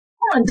 I don't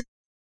want to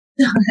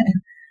do it.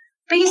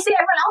 But you see,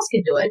 everyone else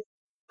can do it.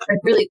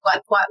 Like, really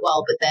quite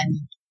well, but then,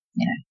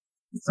 you know,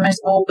 it's the most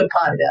awkward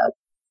part about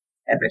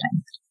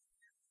everything.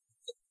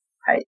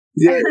 Right?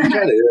 Yeah, it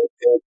kind of is.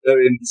 I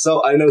mean,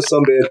 I know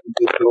some bands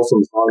just go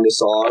from song to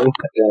song,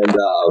 and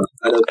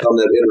I know some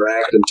that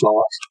interact and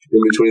talk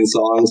in between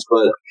songs,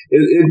 but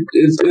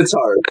it's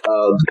hard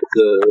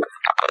to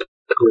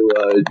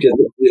get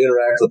to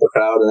interact with the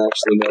crowd and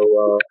actually know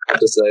what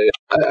to say.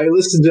 I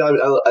listened to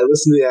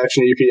the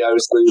Action EP,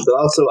 obviously, but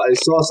also I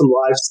saw some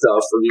live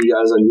stuff from you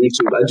guys on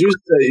YouTube. I do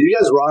say you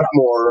guys rock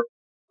more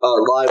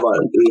live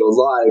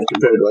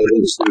compared to like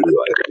in the studio,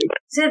 I think.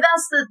 See,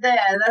 that's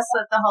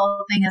the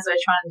whole thing is we're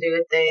trying to do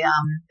with the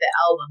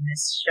album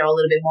is show a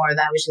little bit more of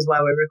that, which is why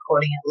we're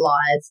recording it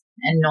live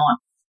and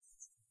not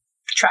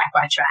track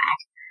by track,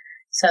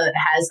 so that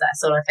it has that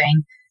sort of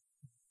thing.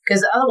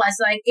 Because otherwise,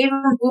 like,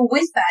 even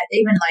with that,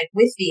 even like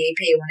with the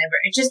EP or whatever,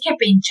 it just kept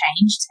being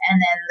changed.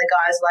 And then the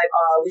guys were like,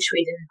 oh, I wish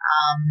we didn't,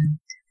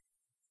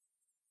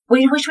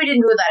 we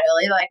didn't do it that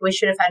early. Like, we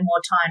should have had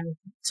more time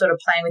sort of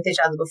playing with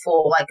each other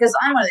before. Like, because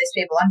I'm one of those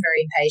people, I'm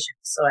very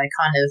impatient. So I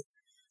kind of,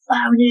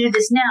 we need to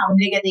do this now. We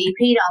need to get the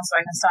EP done so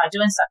I can start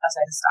doing stuff, so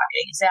I can start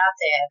getting this out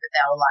there. But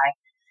they were like,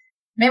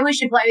 maybe we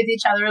should play with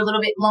each other a little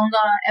bit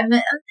longer. And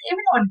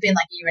even though it had been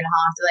like a year and a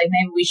half, they're like,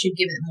 maybe we should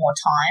give it more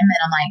time.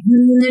 And I'm like,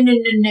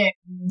 no.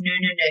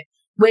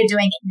 We're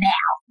doing it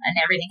now. And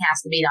everything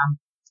has to be done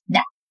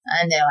now.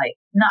 And they're like,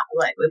 no,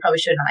 like, we probably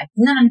shouldn't. I'm like,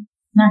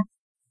 no.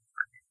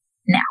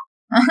 Now.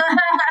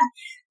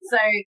 So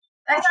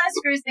that kind of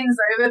screws things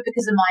over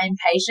because of my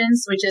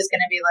impatience, which is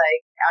going to be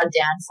like our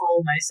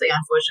downfall mostly,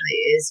 unfortunately,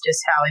 is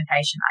just how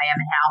impatient I am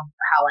and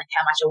how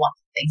much I want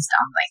things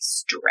done like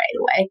straight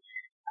away.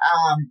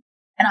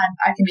 And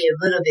I can be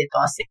a little bit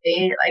bossy.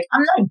 Like,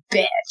 I'm not a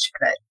bitch,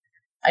 but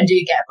I do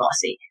get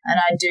bossy. And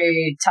I do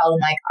tell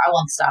them, like, I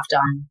want stuff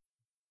done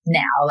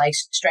now, like,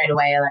 straight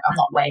away. Like, I'm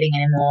not waiting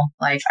anymore.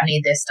 Like, I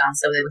need this done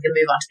so that we can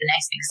move on to the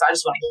next thing. So I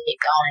just want to keep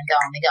going and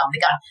going and going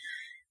and going.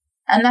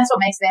 And that's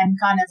what makes them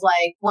kind of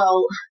like,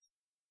 well,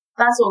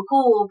 that's all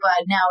cool,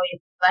 but now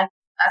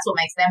that's what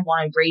makes them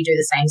want to redo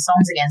the same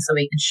songs again so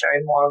we can show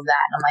more of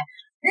that. And I'm like,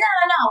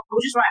 no,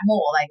 we'll just write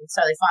more. Like, it's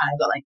totally fine. I've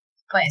got, like,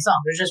 plenty of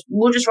songs.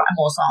 We'll just write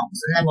more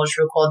songs and then we'll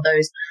just record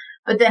those.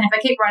 But then if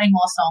I keep writing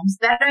more songs,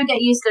 they don't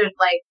get used to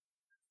like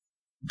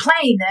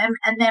playing them,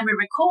 and then we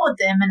record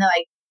them and they're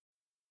like,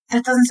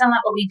 that doesn't sound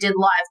like what we did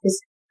live, because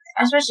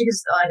especially because,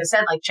 like I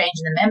said, like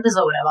changing the members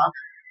or whatever,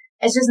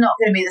 it's just not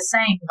going to be the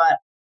same. But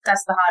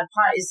that's the hard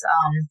part is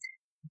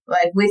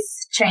like with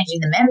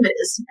changing the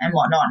members and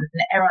whatnot,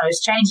 and everyone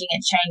who's changing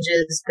it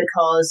changes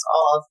because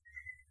of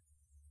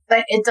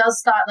like it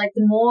does start like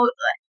the more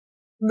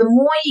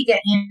you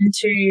get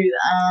into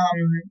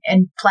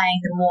and playing,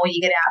 the more you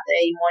get out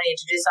there, the more you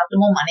need to do stuff, the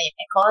more money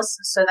it costs.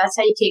 So that's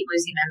how you keep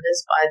losing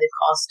members, by the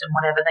cost and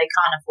whatever. They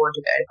can't afford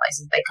to go to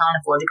places. They can't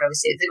afford to go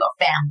overseas. They've got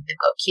family,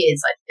 they've got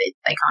kids, like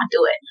they can't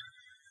do it.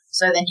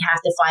 So then you have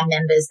to find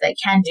members that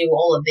can do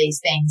all of these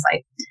things.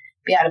 Like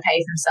be able to pay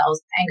for themselves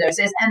and go to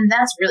this. And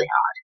that's really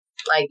hard.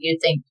 Like, you'd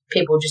think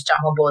people just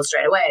jump on board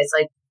straight away. It's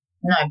like,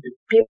 no,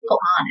 people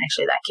aren't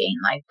actually that keen.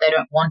 Like, they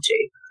don't want to.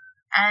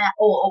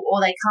 Or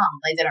they can't.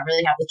 Like, they don't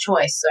really have the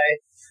choice. So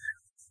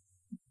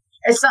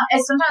it's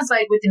sometimes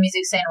like with the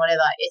music scene or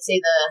whatever, it's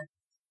either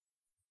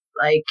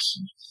like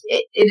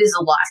it is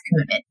a life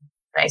commitment,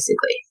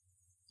 basically.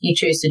 You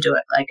choose to do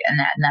it, like, and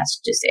that's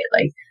just it.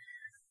 Like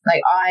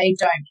I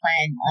don't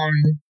plan on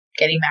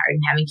getting married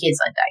and having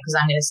kids like that because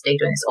I'm going to stick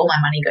doing this. All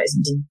my money goes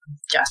into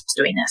just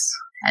doing this,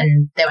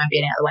 and there won't be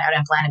any other way. I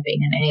don't plan on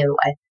being in any other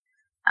way.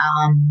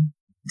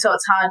 So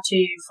it's hard to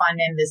find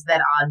members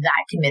that are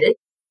that committed,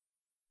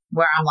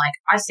 where I'm like,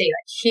 I see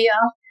like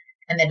here,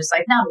 and they're just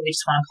like, no, but we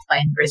just want to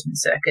play in the Brisbane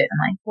circuit.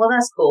 I'm like, well,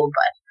 that's cool,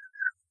 but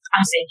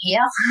I'm sitting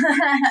here.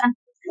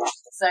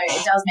 So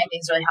it does make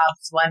things really hard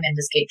because why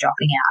members keep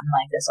dropping out, and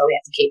like that's why we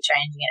have to keep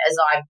changing it as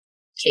I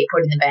keep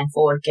putting the band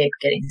forward, keep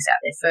getting this out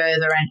there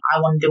further, and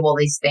I want to do all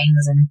these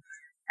things,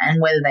 and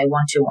whether they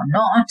want to or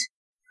not,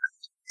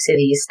 it's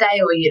either you stay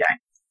or you don't.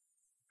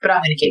 But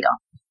I'm going to keep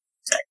going.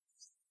 So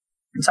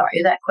I'm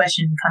sorry, that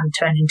question kind of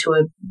turned into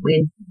a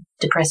weird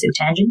depressive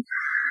tangent.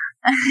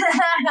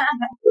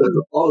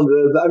 All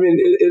good. I mean,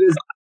 it is.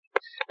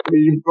 I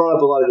mean, you brought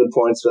up a lot of good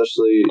points,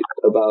 especially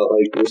about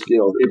like just,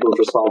 people's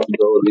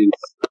responsibilities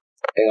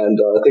and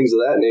things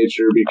of that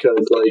nature.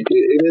 Because like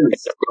it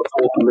is a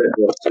full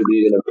commitment to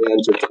be in a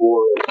band, to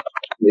tour,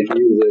 make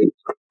music.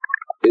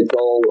 It's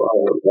all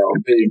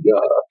big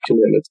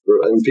commitments,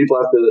 and people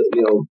have to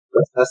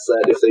assess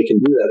that if they can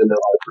do that in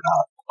their life or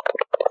not.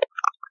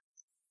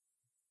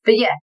 But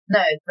yeah,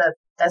 no,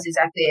 that's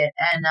exactly it.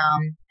 And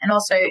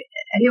also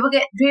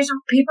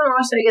people are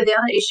also get the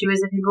other issue is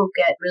that people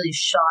get really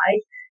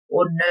shy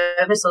or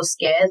nervous or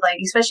scared,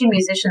 like especially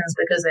musicians,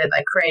 because they're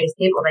like creative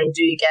people. They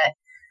do get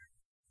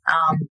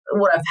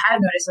what have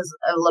noticed is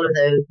a lot of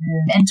the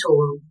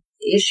mental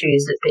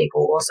issues that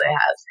people also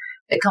have.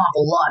 They come up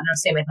a lot, and I've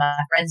seen with my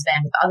friends'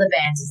 band, with other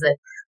bands, is that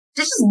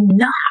they're just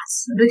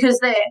nuts because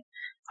they're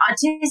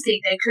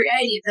artistic, they're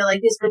creative, they're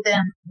like this, but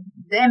then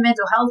their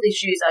mental health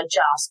issues are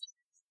just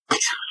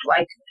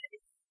like,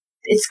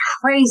 it's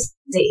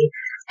crazy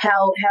how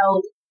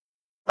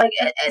like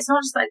it's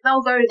not just like they'll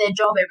go to their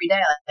job every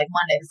day, like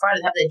Monday to Friday,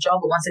 they have their job,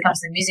 but once it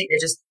comes to the music,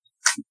 they're just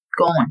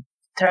gone,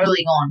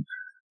 totally gone,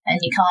 and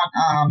you can't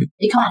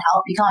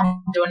help, you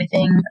can't do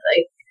anything.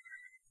 Like,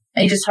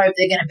 you just hope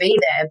they're going to be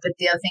there. But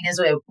the other thing is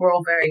we're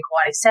all very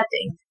quite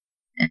accepting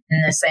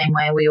in the same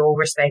way we all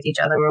respect each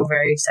other. We're all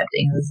very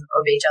accepting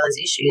of each other's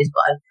issues,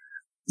 but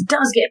it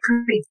does get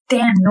pretty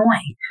damn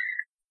annoying.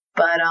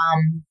 But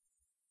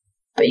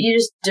you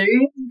just do,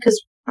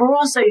 because we're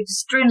also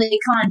extremely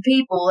kind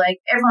people.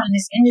 Like, everyone in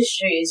this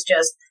industry is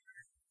just,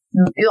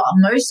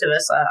 most of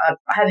us, I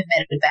haven't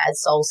met a bad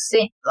soul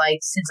since I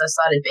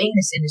started being in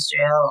this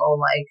industry, or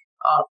like,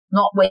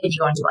 not when you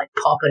go into like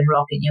pop and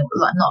rock, and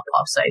like not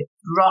pop, so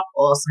rock,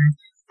 awesome,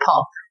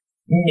 pop,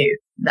 new.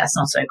 That's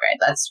not so great.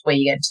 That's where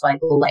you get into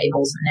like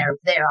labels, and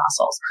they're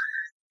assholes.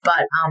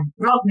 But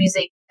rock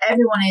music,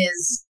 everyone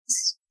is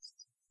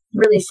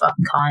really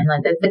fucking kind.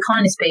 Like, they're the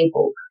kindest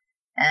people.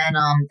 And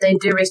they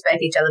do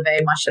respect each other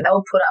very much. So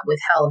they'll put up with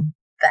hell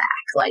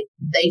back. Like,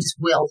 they just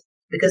will,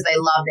 because they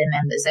love their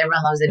members.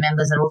 Everyone loves their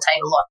members, and it'll take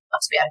a lot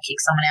to be able to kick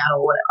someone out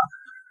or whatever.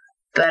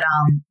 But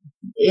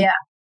yeah,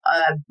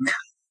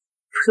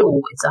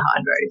 it's a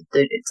hard road,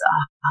 dude. It's a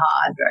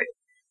hard road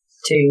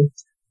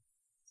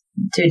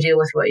to deal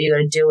with what you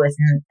got to deal with,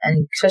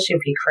 and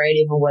especially if you're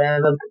creative or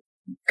whatever. But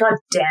God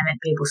damn it,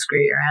 people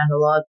screw you around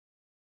a lot.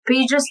 But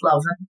you just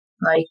love them.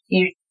 Like,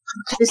 you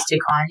just too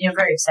kind. You're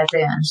very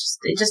accepting, and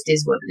it just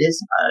is what it is.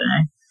 I don't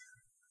know.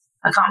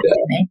 I can't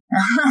be mean.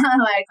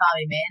 Like, I can't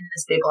be mean.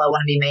 There's people I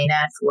want to be mean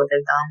at for what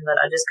they've done, but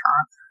I just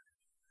can't.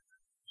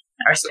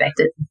 I respect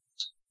it.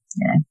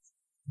 Yeah.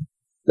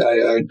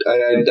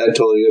 I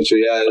totally get you.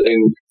 Yeah,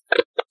 and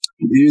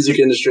the music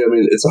industry, I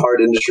mean, it's a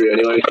hard industry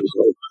anyway, because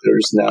like,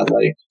 there's not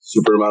like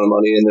super amount of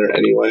money in there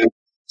anyway.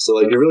 So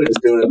like, you're really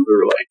just doing it for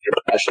like your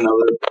passion of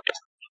it,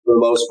 for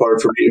the most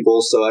part, for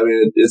people. So I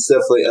mean, it's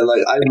definitely, and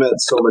like, I've met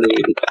so many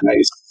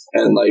nice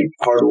and like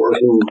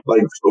hardworking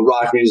like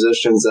rock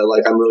musicians that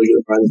like I'm really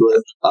good friends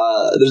with.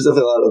 There's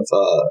definitely a lot of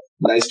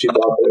nice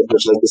people out there,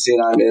 especially like the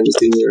scene I'm in, the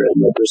scene you're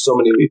in. Like, there's so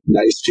many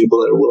nice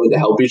people that are willing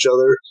to help each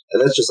other, and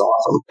that's just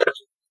awesome.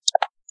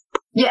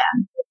 Yeah.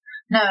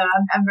 No,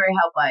 I'm very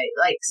helped by,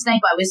 like, Snake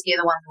by Whiskey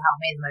are the ones that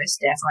helped me the most,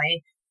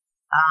 definitely.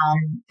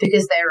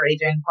 Because they're already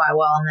doing quite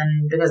well, and then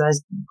because I'm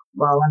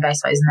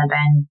bass player in their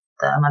band,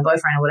 my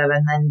boyfriend or whatever,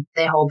 and then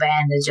their whole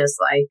band is just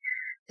like,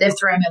 they've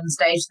thrown me on the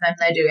stage to them,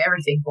 they do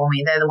everything for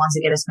me. They're the ones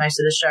that get us most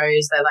of the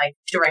shows. They like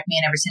direct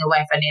me in every single way.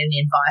 If I need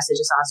any advice, I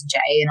just ask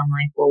Jay, and I'm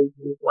like, well,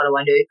 what do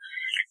I do?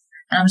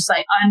 And I'm just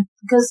like,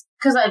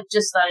 because I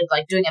just started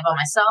like doing it by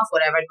myself,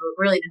 whatever. I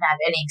really didn't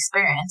have any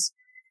experience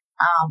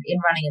in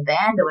running a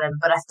band or whatever,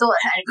 but I thought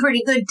I had a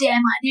pretty good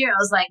damn idea. I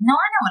was like, no,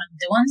 I know what I'm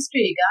doing.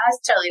 Screw you guys.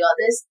 Totally got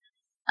this.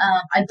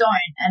 I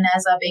don't. And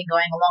as I've been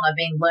going along, I've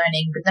been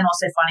learning, but then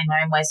also finding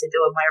my own ways to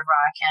do it wherever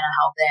I can to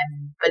help them.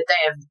 But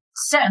they have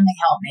certainly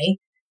helped me.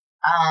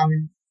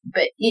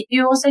 but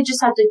you also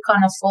just have to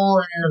kind of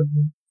fall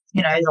in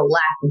the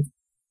lack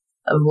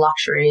of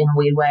luxury in a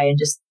weird way, and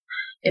just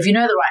if you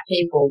know the right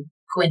people,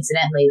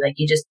 coincidentally, like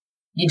you just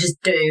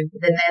do,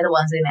 then they're the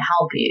ones that are going to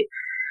help you.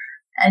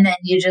 And then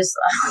you just,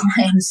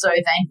 I am so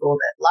thankful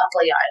that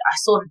luckily I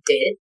sort of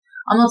did.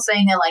 I'm not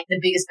saying they're like the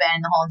biggest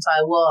band in the whole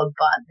entire world,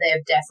 but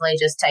they've definitely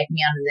just taken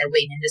me under their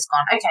wing and just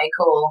gone, okay,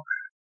 cool,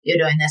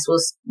 you're doing this.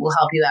 We'll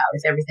help you out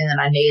with everything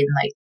that I need. And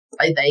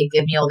like they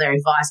give me all their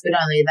advice, but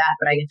not only that,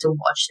 but I get to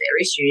watch their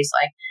issues.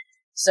 Like,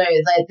 so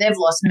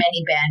they've lost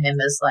many band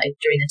members like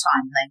during the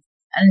time, like,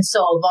 and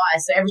so have I.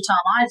 So every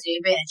time I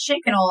do, being a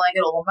chick and all, I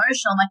get all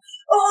emotional. I'm like,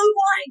 oh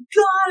my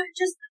God, I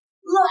just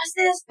lost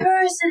this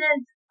person.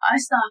 And I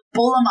start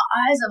bawling my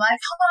eyes. I'm like,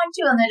 come on,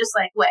 too. And they're just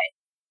like, wait,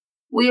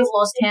 we have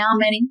lost how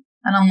many?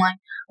 And I'm like,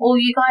 well,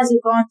 you guys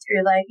have gone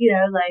through like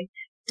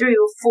 3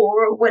 or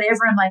 4 or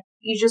whatever. I'm like,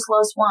 you just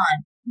lost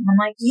one. And I'm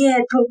like,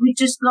 yeah, but we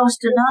just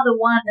lost another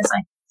one. It's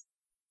like,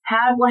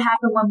 what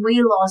happened when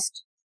we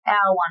lost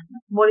our one?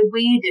 What did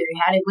we do?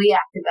 How did we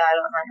act about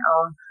it? I'm like,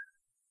 oh,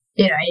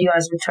 you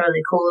guys were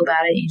totally cool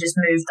about it. You just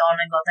moved on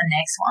and got the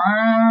next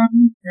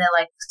one. And they're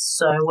like,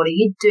 so what do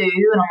you do?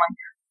 And I'm like,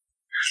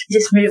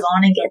 just move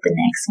on and get the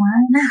next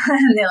one.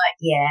 And they're like,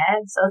 yeah,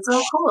 so it's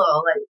all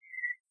cool. Like,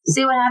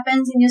 see what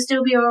happens and you'll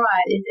still be all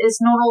right. It's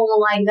not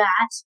all like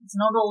that. It's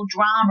not all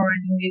drama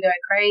and you go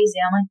crazy.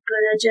 I'm like,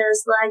 but I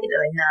just like it.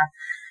 They're like, no,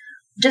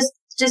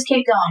 just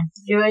keep going.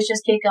 You always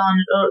just keep going.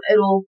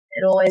 It'll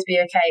always be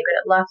okay.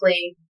 But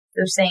luckily,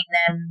 of seeing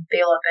them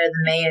be a lot better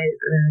than me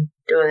and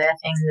do their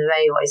things,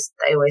 they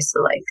always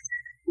sort of like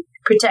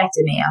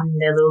protected me. I'm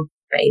their little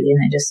baby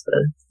and they just sort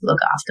of look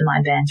after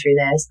my band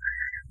through theirs.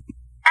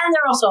 And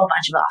they're also a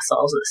bunch of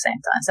assholes at the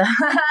same time. So,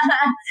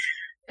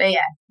 but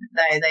yeah,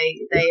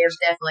 they have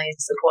definitely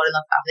supported and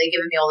looked up. They're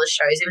giving me all the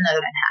shows, even though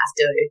they don't have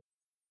to.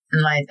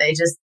 And like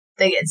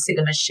they get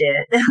sick of my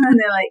shit. And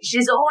they're like,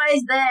 she's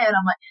always there. And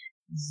I'm like,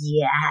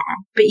 yeah,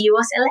 but you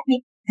also let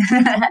me.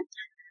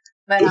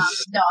 But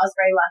no, I was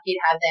very lucky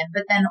to have them.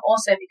 But then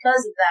also because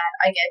of that,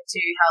 I get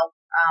to help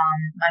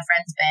my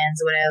friends'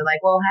 bands or whatever.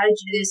 Like, well, how did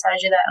you do this? How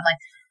did you do that? I'm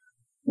like,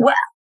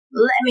 well,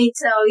 let me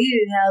tell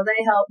you how they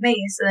helped me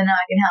so then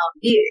I can help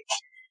you.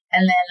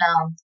 And then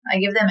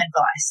I give them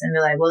advice and be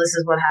like, well, this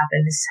is what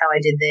happened. This is how I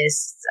did this.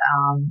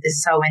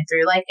 This is how I went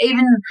through. Like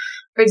even,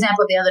 for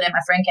example, the other day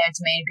my friend came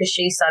to me because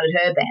she started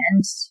her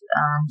band.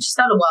 She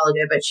started a while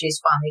ago, but she's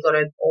finally got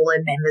all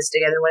her members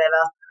together,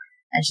 whatever.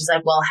 And she's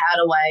like, well, how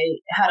do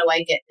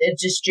I get to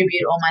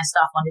distribute all my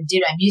stuff onto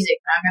Ditto Music?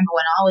 And I remember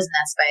when I was in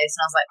that space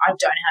and I was like, I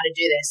don't know how to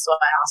do this. So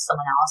I asked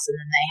someone else and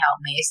then they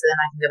helped me. So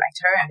then I can go back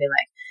to her and be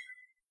like,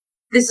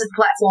 this is the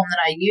platform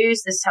that I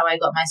use. This is how I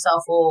got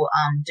myself all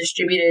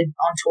distributed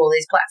onto all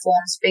these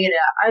platforms. Figured it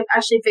out. I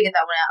actually figured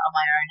that one out on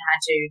my own. Had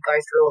to go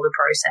through all the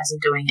process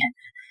of doing it.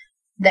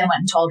 Then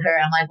went and told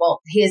her, I'm like, well,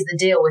 here's the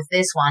deal with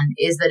this one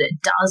is that it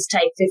does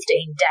take 15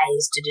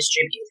 days to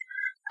distribute.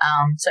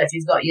 So if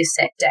you've got your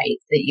set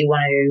date that you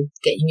want to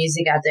get your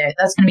music out there,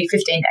 that's going to be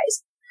 15 days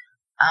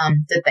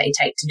that they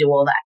take to do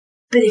all that.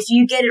 But if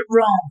you get it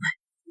wrong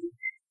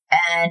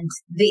and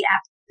the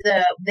app,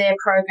 their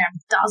program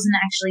doesn't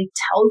actually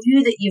tell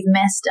you that you've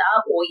messed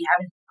up or you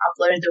haven't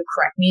uploaded the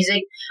correct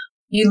music,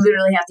 you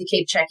literally have to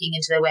keep checking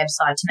into their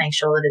website to make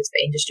sure that it's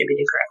being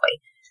distributed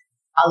correctly.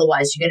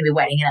 Otherwise, you're going to be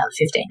waiting another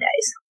 15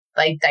 days.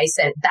 Like they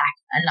set it back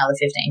another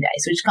 15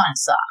 days, which kind of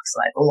sucks,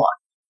 like a lot.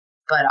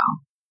 But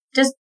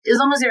just as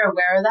long as you're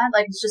aware of that,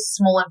 like it's just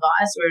small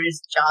advice where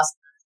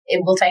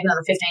it will take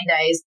another 15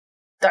 days.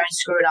 Don't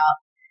screw it up.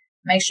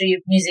 Make sure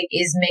your music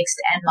is mixed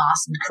and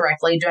mastered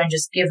correctly. Don't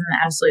just give them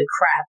absolute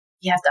crap.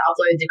 You have to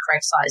upload the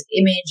correct sized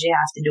image. You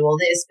have to do all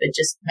this, but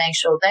just make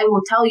sure they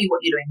will tell you what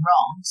you're doing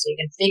wrong so you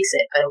can fix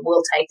it, but it will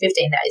take 15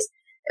 days.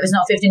 If it's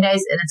not 15 days,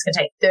 then it's going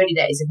to take 30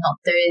 days. If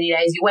not 30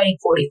 days, you're waiting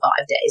 45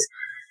 days.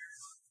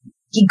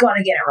 You got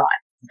to get it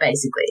right,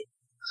 basically.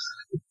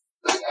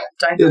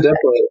 Yeah,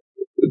 definitely.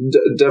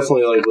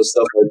 Definitely, like with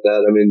stuff like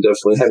that. I mean,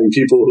 definitely having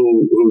people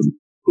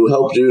who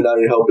helped you, now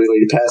you're helping, like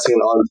you're passing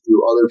it on to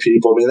other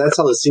people. I mean, that's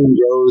how the scene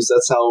grows.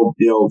 That's how,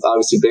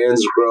 obviously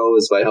bands grow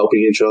is by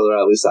helping each other,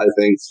 at least I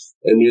think,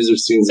 and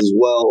music scenes as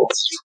well.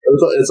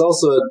 It's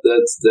also,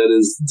 that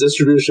is,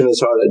 distribution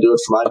is hard. I do it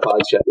for my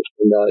podcast,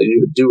 and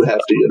you do have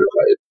to get it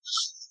right.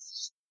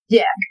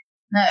 Yeah,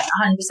 no,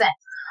 100%.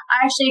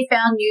 I actually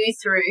found you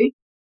through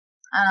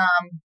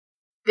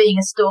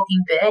being a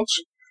stalking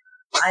bitch.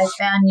 I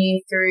found you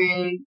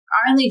through,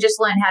 I only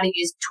just learned how to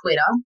use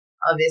Twitter,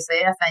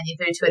 obviously. I found you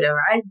through Twitter,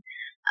 right?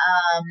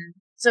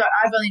 So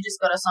I've only just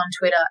got us on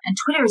Twitter, and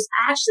Twitter is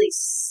actually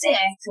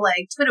sick.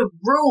 Like, Twitter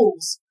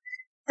rules.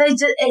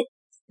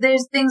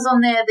 There's things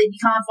on there that you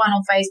can't find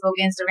on Facebook,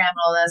 Instagram,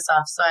 and all that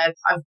stuff. So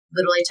I've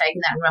literally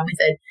taken that and run with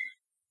it.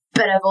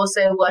 But I've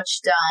also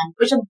watched,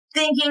 which I'm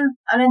thinking,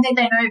 I don't think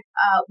they know,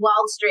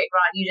 Wild Street,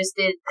 right? You just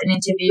did an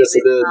interview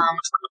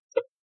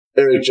with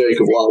Eric Jake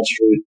of Wild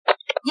Street.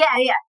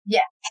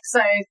 Yeah. So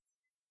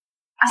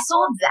I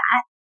saw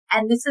that,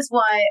 and this is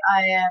why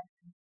I am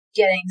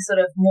getting sort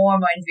of more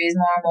and more interviews,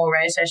 more and more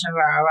radio station,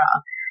 rah.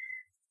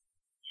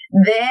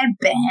 their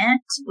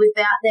band,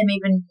 without them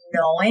even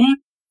knowing,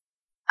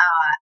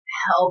 are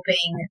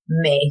helping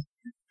me.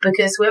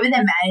 Because whoever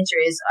their manager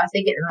is, I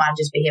think it might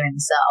just be him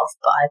himself,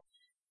 but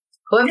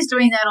whoever's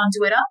doing that on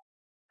Twitter,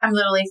 I'm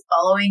literally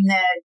following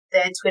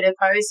their Twitter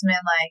posts and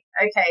being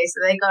like, okay, so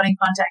they got in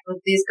contact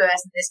with this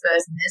person,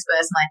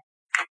 like,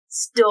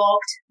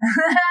 stalked.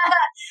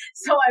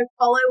 So I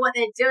follow what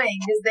they're doing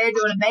because they're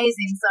doing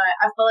amazing. So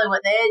I follow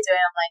what they're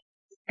doing. I'm like,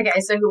 okay,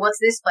 so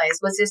what's this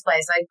place?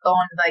 I go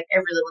on like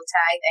every little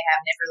tag they have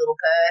and every little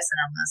person.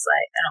 I'm just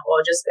like, or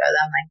just go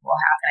there. I'm like, well,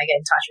 how can I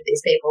get in touch with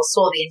these people?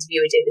 Saw the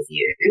interview we did with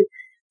you.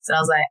 So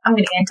I was like, I'm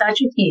going to get in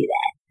touch with you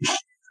then.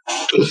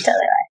 Totally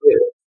right.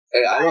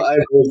 Hey, I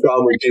have no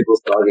problem with people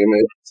stalking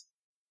me.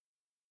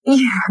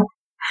 Yeah.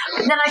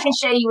 But then I can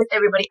share you with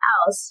everybody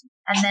else,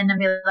 and then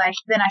I'll be like,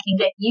 then I can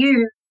get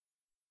you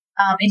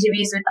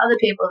interviews with other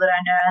people that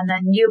I know, and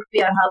then you'll be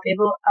able to help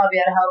people. I'll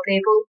be able to help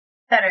people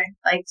better.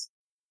 Like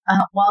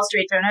Wall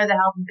Street, I know they're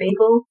helping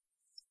people.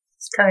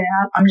 It's coming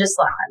out. I'm just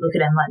like, look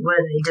at them, like, what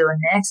are they doing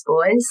next,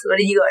 boys? What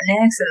do you got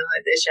next? And I'm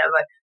like this shit. I'm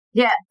like,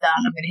 yeah,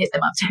 done. I'm going to hit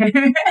them up too.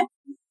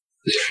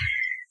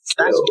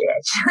 Such a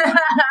bitch.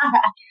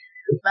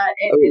 But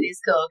it is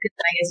cool because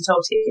then I get to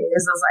talk to you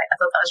because I was like, I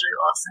thought that was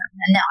really awesome.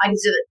 And now I can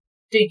do it.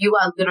 Dude, you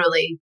are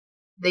literally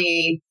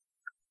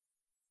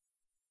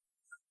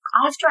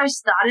after I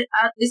started,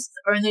 this is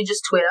only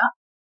just Twitter.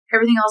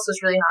 Everything else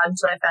was really hard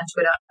until I found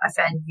Twitter. I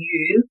found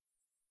you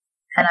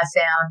and I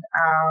found,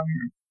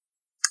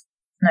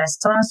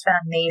 someone else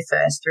found me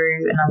first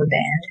through another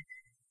band.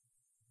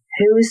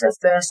 Who was the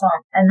first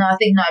one? And I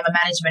think, my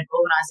management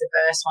organised the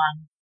first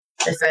one.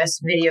 The first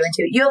video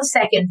interview. You're the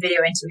second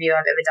video interview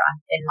I've ever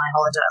done in my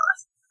whole entire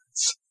life.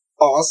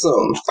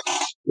 Awesome.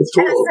 It's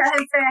cool.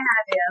 I'm so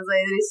happy. I was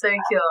like, it is so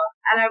cool.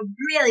 And I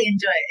really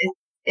enjoy it.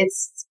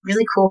 It's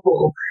really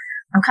cool.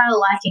 I'm kind of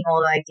liking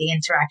all like the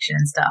interaction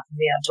and stuff and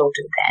being able to talk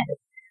to the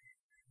panda.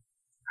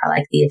 I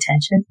like the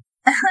attention.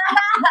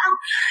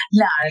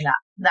 No.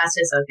 That's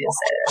just what people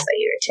say. It's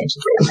like your attention.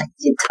 I'm like,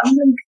 you're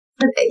totally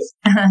good.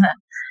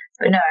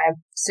 But no, I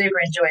super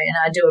enjoy it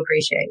and I do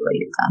appreciate what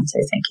you've done. So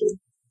thank you.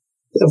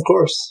 Yeah, of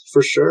course, for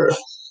sure.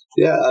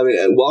 Yeah, I mean,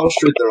 at Wall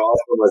Street, they're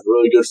awesome. I'm like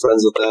really good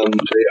friends with them.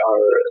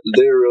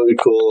 They're really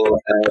cool.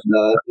 And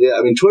yeah,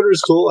 I mean, Twitter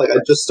is cool. Like I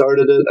just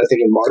started it. I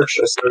think in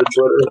March I started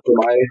Twitter for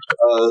my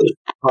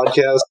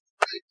podcast,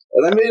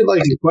 and I made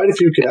like quite a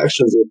few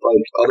connections with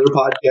like other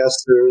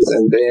podcasters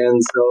and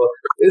bands. So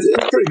it's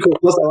pretty cool.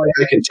 Plus,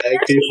 I can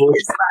tag people.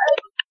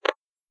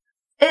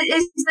 It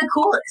is the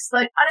coolest.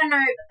 Like I don't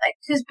know, like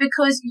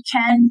because you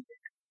can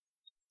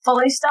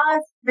follow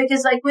stuff,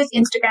 because like with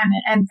Instagram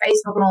and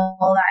Facebook and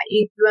all that,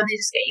 you only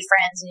just get your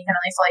friends and you can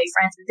only follow your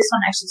friends, but this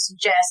one actually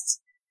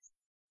suggests,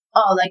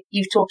 oh, like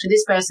you've talked to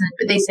this person,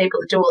 but these people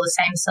do all the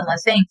same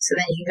similar things, so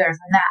then you can go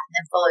from that and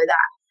then follow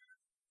that.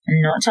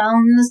 I'm not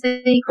telling them the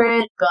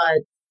secret,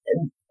 but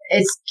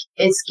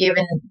it's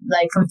given,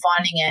 like from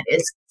finding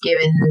it's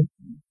given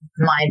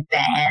my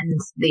band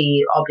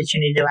the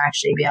opportunity to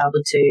actually be able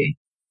to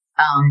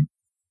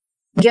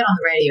get on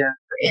the radio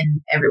in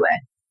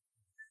everywhere.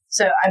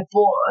 So I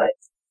bought,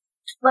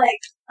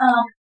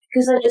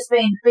 because I've just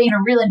been being a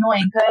really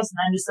annoying person.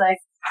 I'm just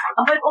like,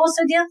 but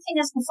also the other thing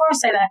is, before I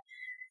say that,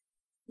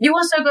 you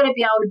also got to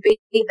be able to be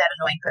that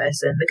annoying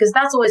person, because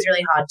that's always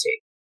really hard to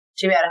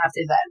be able to have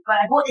to do that. But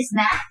I bought this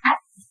mat. I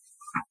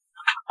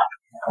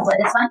bought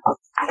this one.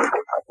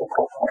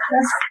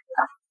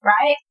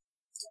 Right?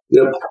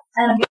 Yep.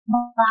 And I'm going to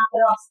knock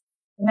it off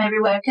from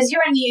everywhere, because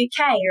you're in the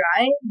UK,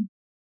 right?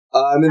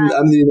 I'm in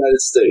the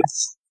United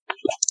States.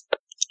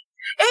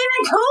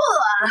 Even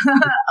cooler!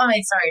 I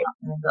mean, sorry.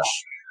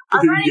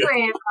 I'm running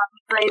away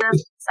from later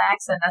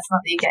accent, that's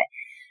not the UK.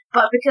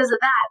 But because of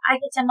that, I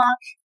get to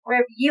mark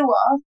wherever you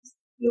are, on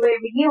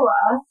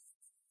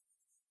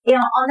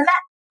the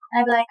map. And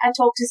I'd be like, I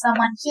talked to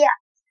someone here.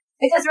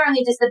 Because we're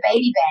only just a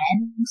baby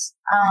band,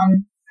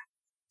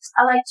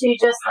 I like to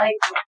just like,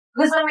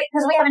 because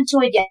we haven't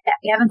toured yet,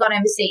 we haven't gone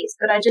overseas,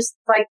 but I just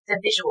like the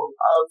visual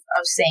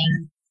of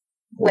seeing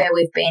where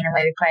we've been and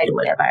where we played or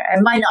whatever.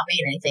 It might not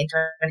mean anything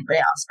to anybody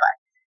else, but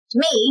to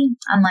me,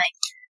 I'm like,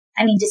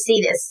 I need to see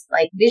this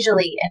like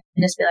visually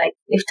and just be like,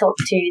 we've talked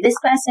to this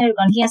person, we've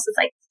gone here. So it's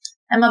like,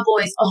 and my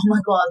boys, oh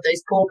my God,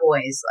 those poor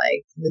boys,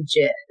 like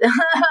legit.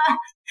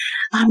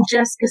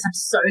 Because I'm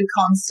so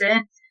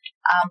constant.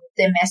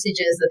 Their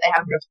messages that they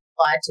haven't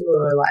replied to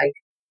are like,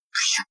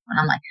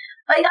 and I'm like,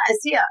 oh guys,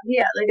 here,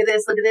 look at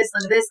this. And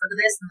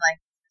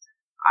like,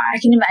 I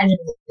can imagine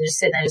they're just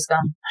sitting there just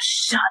going,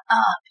 shut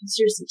up.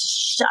 Seriously,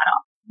 just shut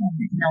up.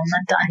 No, I'm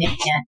not done yet.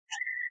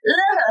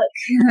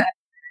 Look.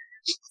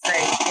 So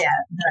yeah,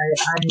 no,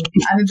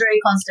 I'm a very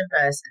constant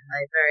person,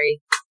 like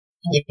very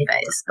in your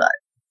face, but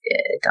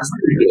it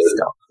doesn't really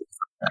stop.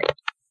 Like,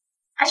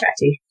 I try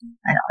to.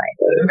 I know,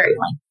 I'm very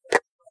funny.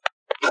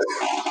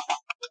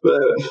 But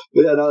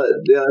yeah,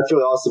 that's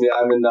really awesome. Yeah,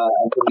 I'm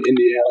from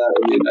Indiana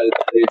in the United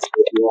States.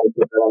 If you want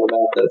to put that on the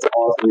map, that's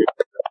awesome.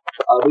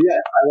 But yeah,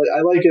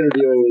 I like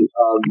interviewing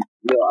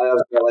I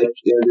like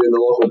interviewing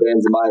the local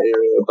bands in my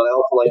area, but I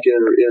also like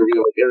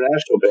interviewing like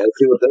international bands,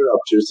 see what they're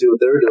up to, see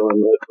what they're doing,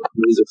 what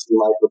music scene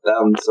like with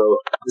them. So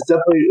it's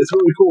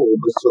really cool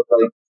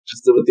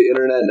just with the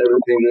internet and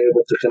everything, you're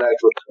able to connect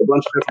with a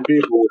bunch of different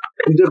people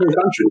in different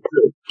countries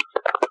too.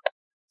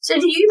 So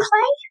do you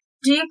play?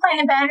 Do you play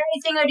in a band or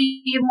anything, or do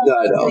you more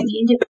No, I don't.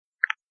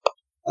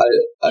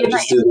 I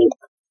just do.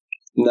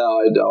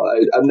 No, I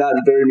don't. I'm not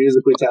very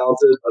musically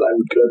talented, but I'm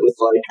good with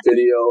like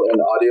video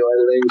and audio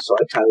editing, so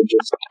I kind of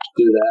just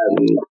do that.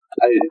 And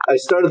I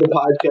started the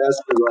podcast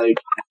because like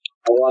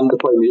I wanted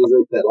to play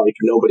music that like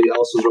nobody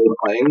else was really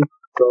playing.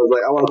 So I was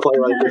like, I want to play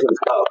like different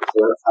stuff. So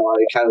that's how I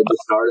kind of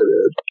just started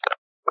it.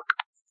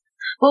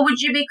 Well,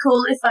 would you be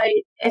cool if I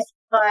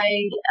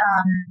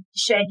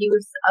shared you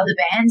with other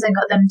bands and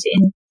got them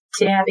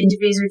to have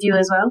interviews with you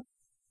as well,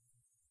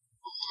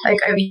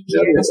 like over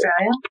here in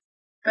Australia?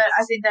 But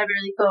I think that'd be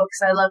really cool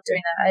because I love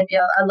doing that.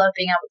 I love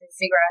being able to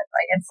figure out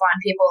and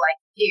find people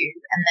like you,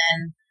 and then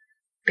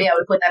be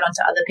able to put that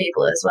onto other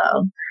people as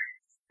well.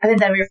 I think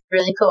that'd be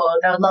really cool.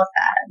 I would love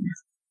that.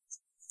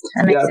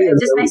 It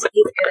just makes it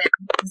easier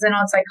because I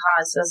know it's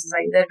hard. So it's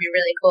that'd be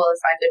really cool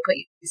if I could put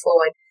you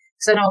forward.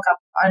 Because I know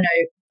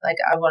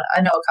I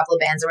know a couple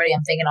of bands already.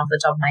 I'm thinking off the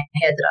top of my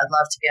head that I'd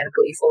love to be able to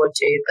put you forward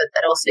to, but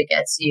that also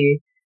gets you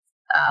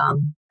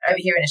over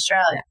here in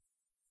Australia,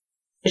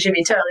 which would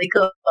be totally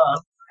cool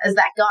as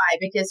that guy,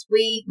 because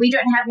we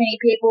don't have many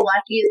people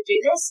like you that do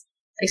this,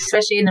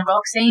 especially in the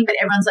rock scene, but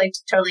everyone's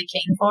totally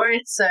keen for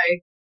it. So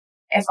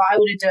if I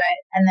were to do it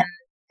and then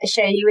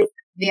share you with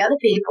the other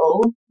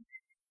people,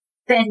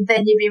 then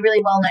you'd be really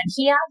well known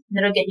here.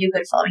 That'll get you a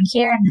good following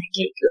here, and then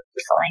get you a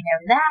good following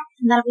over there,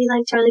 and that'll be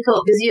totally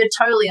cool because you're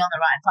totally on the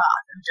right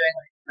path and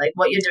doing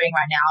what you're doing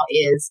right now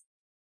is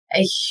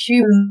a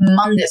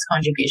humongous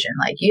contribution.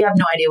 You have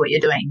no idea what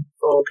you're doing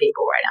for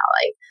people right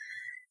now.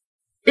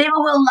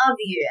 People will love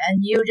you, and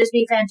you'll just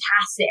be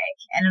fantastic,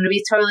 and it'll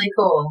be totally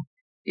cool.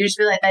 You'll just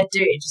be like that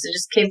dude.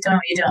 Just keep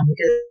doing what you're doing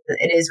because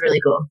it is really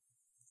cool.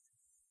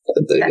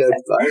 I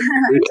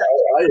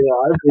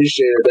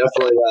appreciate it.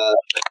 Definitely.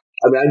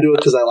 I do it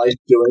because I like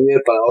doing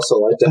it, but I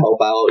also like to help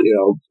out,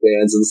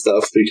 bands and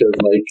stuff because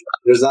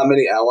there's not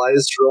many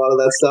allies for a lot of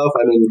that stuff.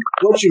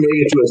 Once you make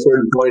it to a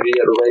certain point, you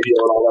get a radio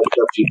and all that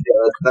stuff,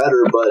 that's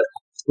better. But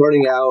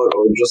starting out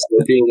or just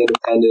being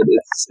independent,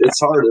 it's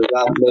hard. There's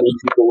not many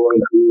people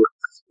willing to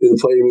either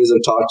play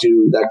music, talk to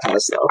you, that kind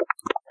of stuff.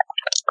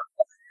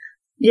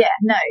 Yeah,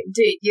 no,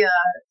 dude, you're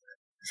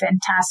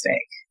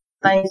fantastic.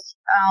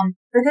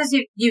 Because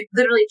you've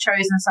literally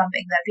chosen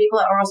something that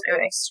people are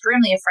also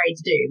extremely afraid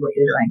to do what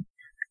you're doing.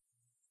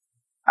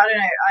 I don't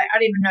know. I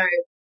don't even know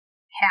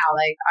how.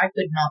 I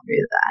could not do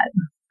that.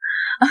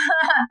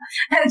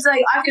 And it's I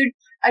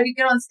could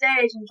get on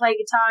stage and play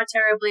guitar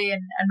terribly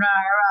and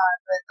rah,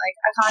 but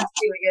I can't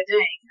see what you're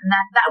doing, and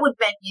that would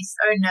make me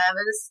so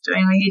nervous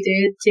doing what you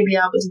do to be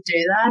able to do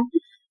that.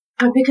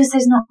 But because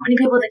there's not many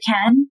people that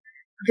can,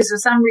 because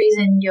for some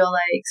reason you're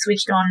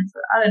switched on.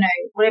 I don't know,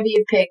 whatever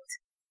you picked.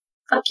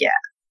 Fuck yeah.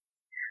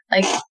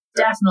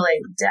 Definitely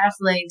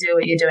do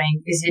what you're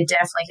doing because you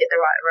definitely hit the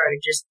right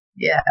road. Just,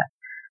 yeah.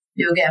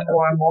 You'll get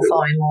more and more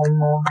following, more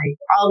and more.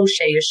 I'll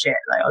share your shit.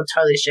 I'll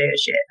totally share your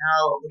shit. And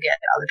I'll get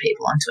other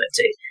people onto it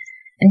too.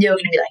 And you're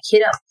going to be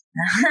hit up.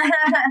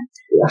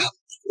 Yeah.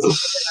 It's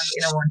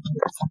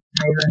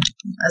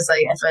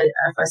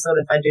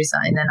if I do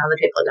something, then other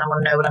people are going to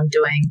want to know what I'm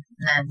doing.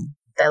 And then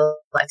they'll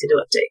like to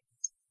do it too.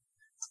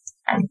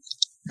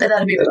 But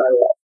that'll be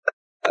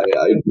I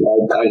got you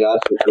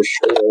for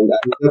sure. And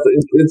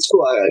it's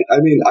cool.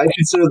 I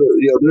consider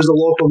that there's a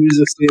local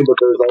music scene, but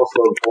there's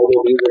also a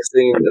global music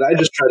scene, and I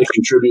just try to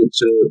contribute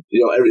to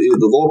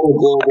the local,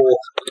 global,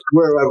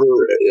 wherever,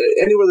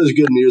 anywhere there's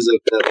good music.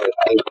 That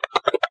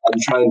I'm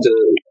trying to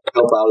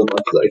help out as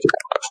much as I can.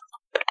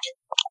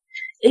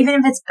 Even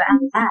if it's bad.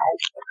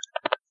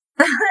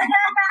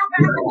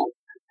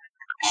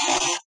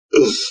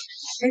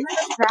 Even if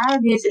it's bad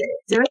music,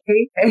 do it.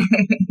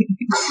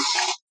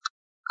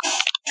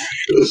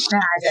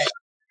 Nah, I don't.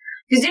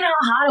 Because you know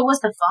how hard it was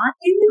to find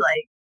you?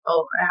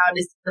 How hard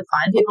it is to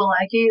find people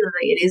like you?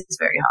 It is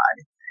very hard.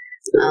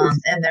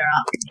 And there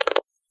aren't.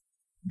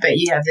 But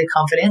you have the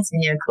confidence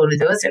and you're cool to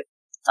do it, so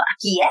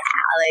fuck yeah.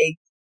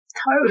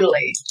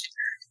 Totally.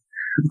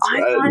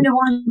 I kind of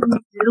want a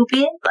little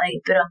bit, but I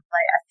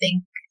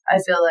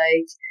feel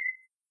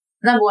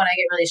number one, I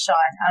get really shy.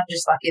 I'm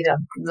just lucky that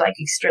I'm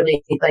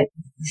extremely, but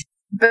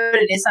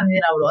it is something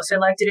that I would also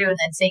like to do, and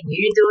then seeing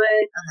you do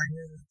it,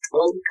 I'm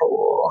oh,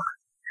 cool.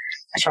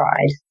 I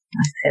tried.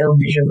 I failed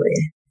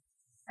miserably.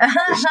 I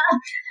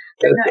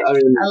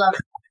love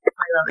it.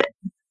 I love it.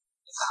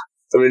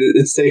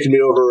 It's taken me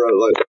over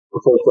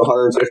close to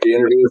 150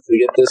 interviews to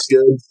get this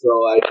good. So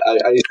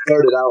I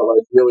started out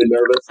really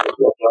nervous.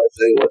 What do I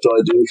say? What do I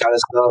do? Kind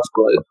of stuff.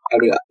 But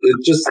it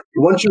just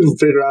once you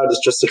figure out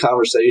it's just a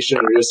conversation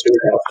and you're just here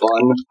to have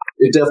fun,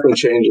 it definitely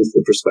changes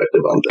the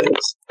perspective on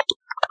things.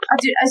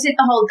 I sit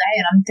the whole day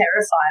and I'm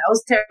terrified. I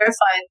was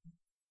terrified.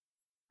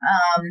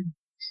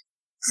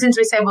 Since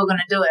we said we're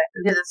going to do it,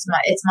 because it's my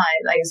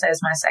like I said,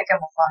 it's my second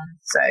one.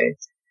 So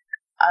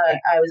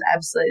I was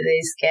absolutely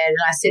scared,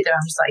 and I sit there,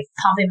 I'm just like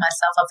pumping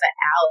myself up for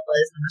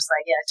hours. I'm just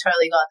like, yeah,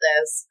 totally got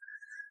this.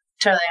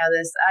 Totally got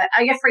this.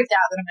 I get freaked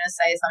out that I'm going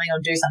to say something or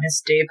do something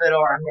stupid,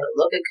 or I'm going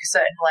to look a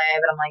certain way,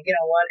 but I'm like, you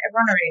know what?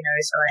 Everyone already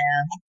knows who I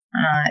am.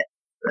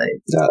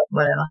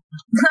 Whatever.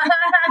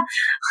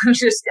 I'm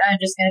just going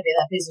to be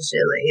that piece of shit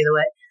either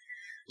way.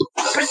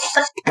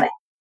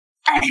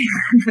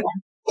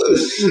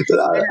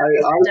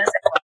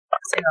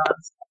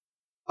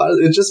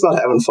 It's just about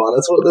having fun.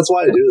 That's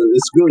why I do it.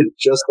 It's really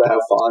just to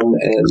have fun.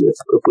 And if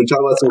we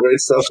talk about some great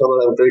stuff, talk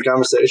about a great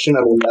conversation,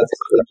 I mean, that's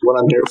what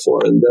I'm here for.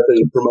 And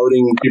definitely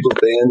promoting people's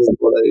bands is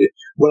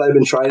what I've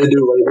been trying to do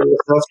lately with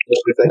stuff,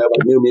 especially if they have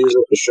like new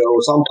music, a show,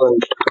 or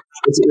something.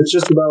 It's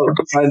just about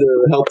trying to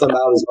help them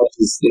out as much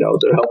as,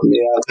 they're helping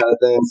me out, kind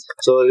of thing.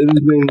 So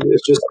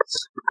it's just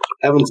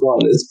having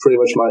fun is pretty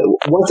much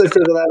once I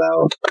figure that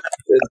out,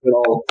 it's been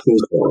all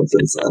smooth sailing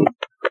since then.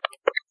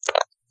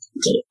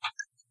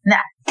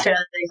 Nah,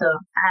 totally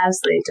cool.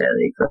 Absolutely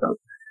totally cool.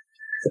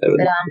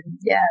 But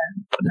yeah,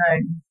 no,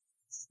 I'm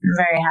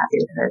very happy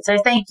with it. So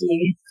thank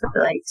you for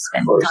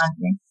spending time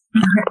with me.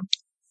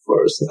 Of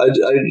course. I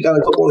got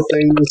a couple of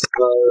things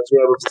to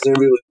wrap up this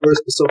interview with.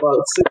 First, so about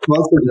 6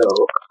 months ago,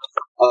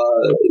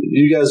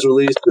 you guys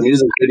released the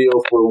music video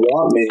for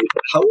Want Me.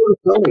 How were you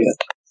filming it?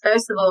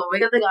 First of all, we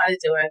got the guy to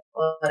do it,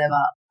 or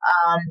whatever.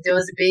 There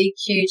was a big,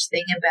 huge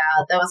thing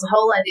there was a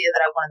whole idea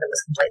that I wanted that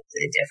was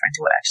completely different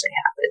to what actually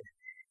happened.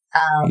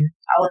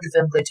 I want the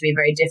film clip to be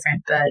very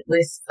different, but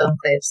with film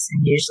clips,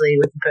 and usually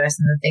with the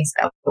person that thinks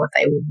about what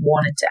they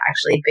want it to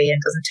actually be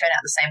and doesn't turn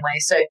out the same way.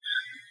 So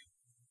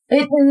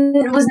it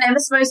was never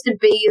supposed to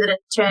be that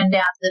it turned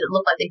out that it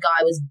looked like the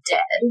guy was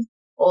dead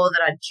or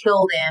that I'd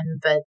killed him,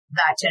 but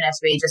that turned out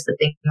to be just the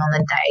thing on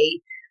the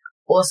day.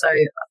 Also,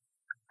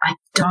 I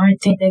don't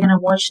think they're going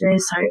to watch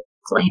this,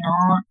 hopefully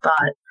not,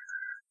 but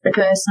the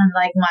person,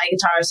 like my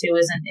guitarist who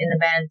wasn't in the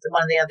band,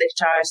 one of the other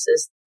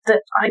guitarists,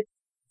 that I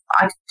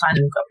kind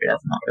of got rid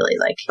of, not really,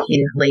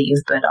 he didn't leave,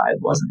 but I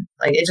wasn't,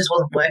 it just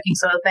wasn't working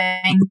sort of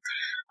thing.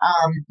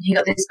 He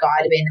got this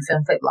guy to be in the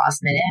film clip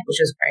last minute, which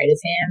was great of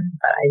him,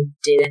 but I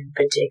didn't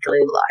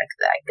particularly like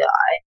that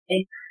guy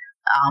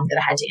that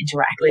I had to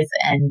interact with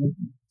and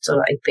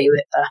sort of be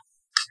with.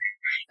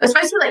 It was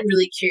supposed to be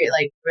really cute,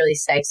 really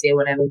sexy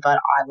or whatever, but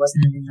I was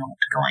not going to go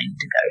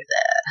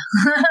there.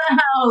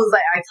 I was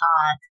like, I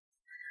can't,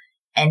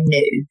 and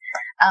no.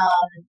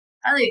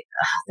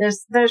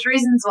 There's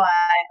reasons why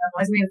I'm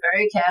always being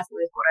very careful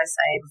with what I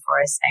say before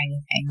I say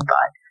anything,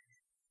 but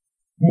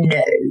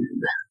no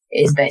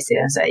is basically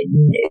I say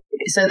no.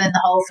 So then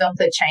the whole film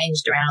clip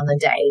changed around on the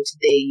day to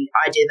the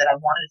idea that I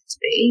wanted it to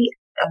be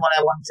and what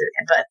I wanted to,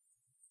 but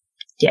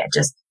yeah,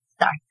 just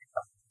no.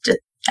 But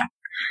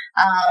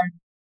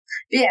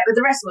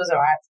the rest was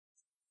alright.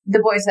 The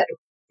boys had a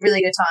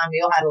really good time.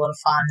 We all had a lot of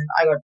fun.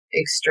 I got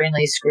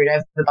extremely screwed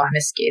over by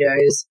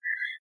mosquitoes,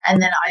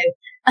 and then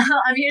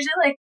I'm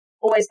usually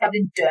always covered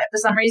in dirt for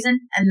some reason.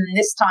 And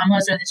this time I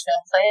was doing this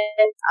film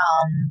clip,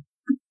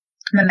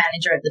 my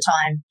manager at the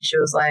time, she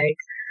was like,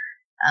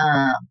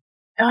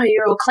 oh,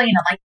 you're all clean.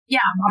 I'm like,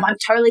 yeah, I'm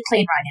totally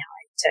clean right now.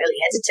 I totally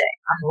hesitate.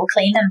 I'm all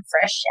clean and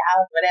fresh,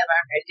 showered, whatever.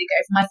 I'm ready to go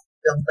for my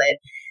film clip.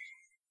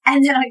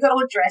 And then I got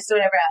all dressed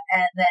or whatever,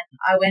 and then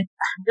I went,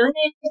 I really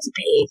need to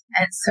pee.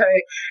 And so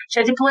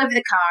she had to pull over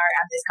the car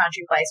at this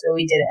country place where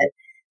we did it.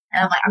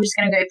 And I'm like, I'm just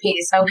going to go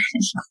pee. So I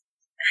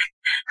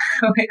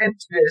went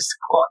to a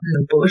squat in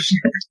the bush.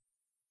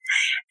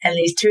 And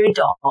these two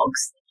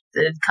dogs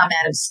that had come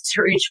out of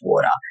sewage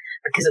water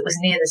because it was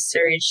near the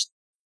sewage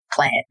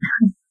plant.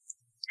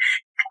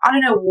 I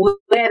don't know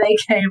where they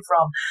came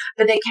from,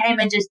 but they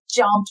came and just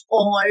jumped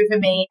all over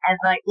me and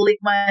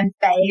licked my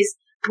face,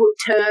 put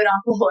turd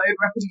up all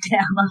over and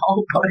down my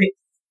whole body.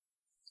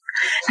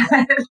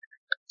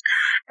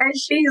 And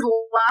she's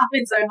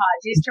laughing so hard.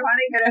 She's trying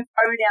to get her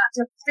phone out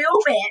to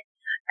film it.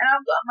 And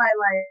I've got my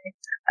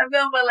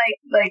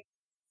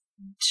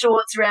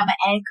shorts around my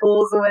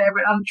ankles or whatever.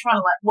 And I'm trying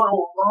to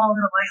waddle along.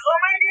 And I'm like, oh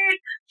my God,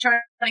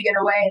 trying to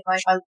get away. And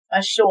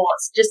my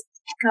shorts just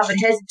covered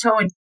head to toe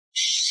in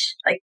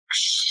shit.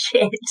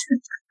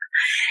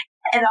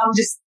 And I'm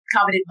just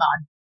covered in mud.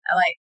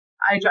 I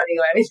tried to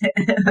get away with it.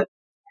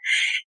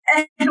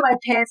 And my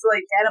pants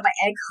are down at my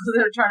ankles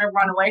and I'm trying to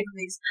run away from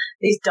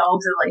these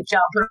dogs that are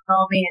jumping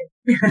on me.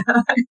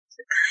 And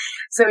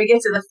so we get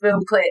to the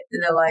film clip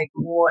and they're like,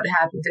 what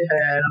happened to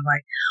her? And I'm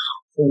like,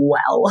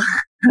 well,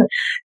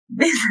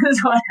 this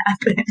is what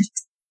happened.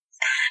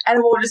 And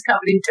I'm all just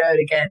covered in dirt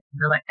again. And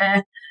they're like,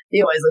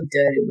 you always look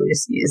dirty, we'll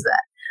just use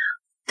that.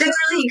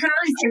 You couldn't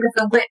really see the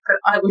film clip, but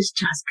I was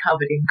just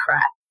covered in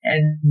crap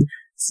and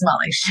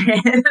smelling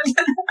shit.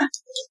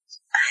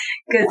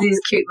 Because these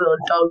cute little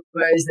dog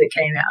birds that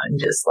came out and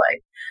just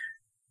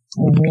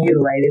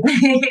mutilated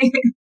me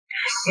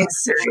in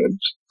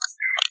sewage.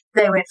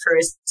 They went for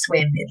a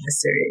swim in the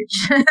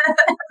sewage.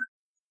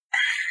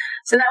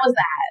 So that was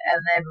that.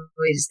 And then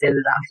we just did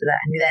it after that.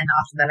 And then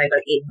after that I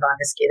got eaten by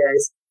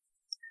mosquitoes.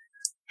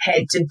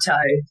 Head to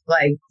toe,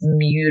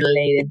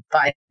 mutilated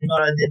by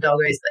not only the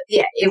doggos, but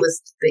yeah,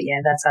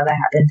 that's how that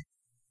happened.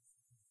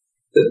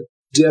 It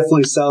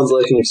definitely sounds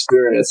like an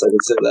experience, I can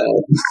say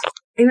that.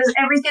 It was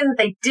everything that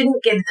they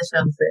didn't get in the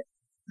film fit.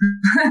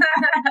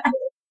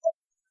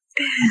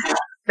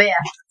 But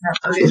yeah, no,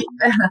 okay.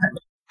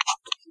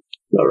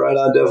 No, right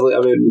on, definitely.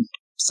 I mean,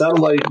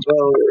 sounded like,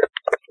 well,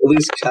 at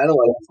least kind of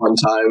like a fun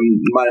time,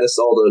 minus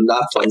all the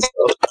not fun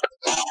stuff.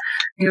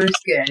 It was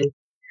good.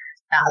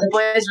 The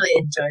boys really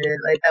enjoyed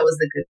it. Like, that was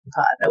the good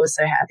part. I was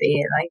so happy.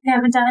 And, like, they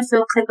haven't done a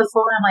film clip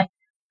before. And I'm like,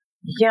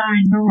 yeah,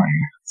 I know.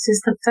 This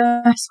is the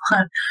first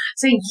one.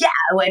 So,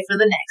 yeah, wait for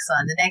the next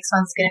one. The next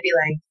one's going to be,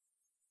 like,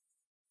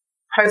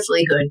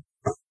 hopefully good.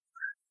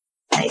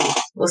 Maybe.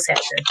 We'll see how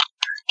it goes.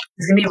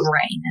 There's going to be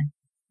rain.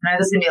 I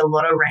know there's going to be a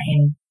lot of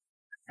rain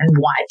and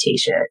white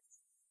t-shirt.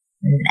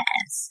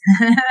 Nice.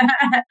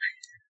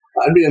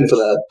 I'd be in for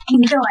that.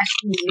 You know, I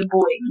see you,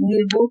 boy.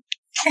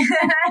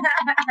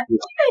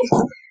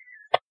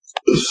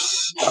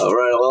 All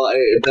right, well,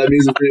 hey, if that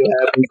music video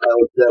happens, I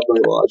would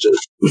definitely watch it.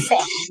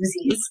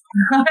 Samesies.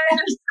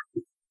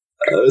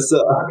 So,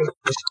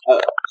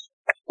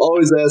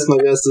 always ask my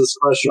guests this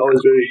question,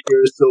 always very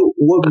curious. So,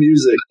 what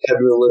music have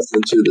you been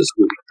listening to this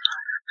week?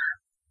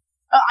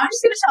 I'm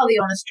just going to tell the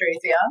honest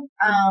truth here.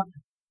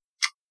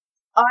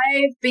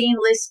 I've been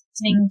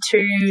listening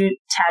to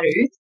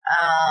Tattoo,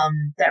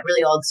 that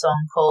really odd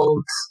song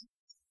called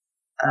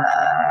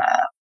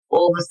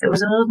it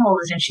was all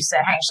the things she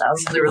said. Hang on, I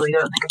was literally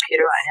on the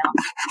computer right now.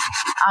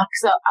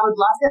 So I would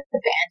love the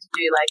band to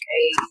do like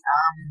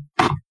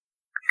a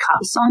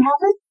cover song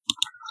of it.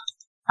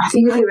 I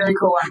think it'd be a really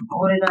cool one.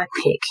 What did I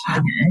pick?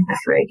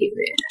 Before I give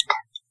it,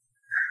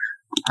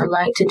 I'd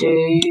like to do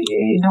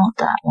not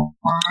that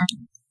one.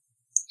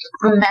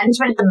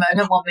 Management at the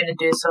moment want me to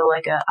do sort of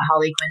like a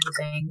Harley Quinn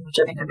thing, which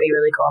I think would be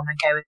really cool. I'm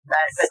okay with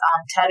that. But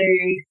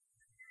Tattoo,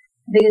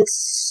 I think it's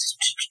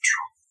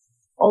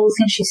all the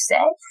things she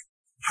said.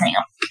 Hang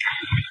on.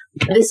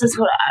 This is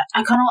what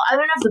I kind of. I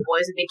don't know if the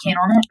boys would be keen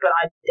on it, but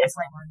I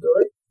definitely want to do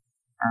it.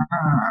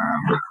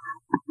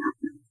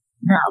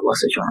 No, I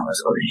lost which one it was.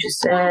 What you just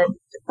said.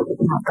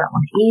 Not that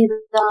one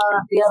either.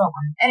 The other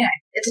one. Anyway,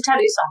 it's a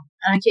Tattoo song,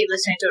 and I keep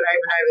listening to it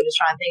over and over to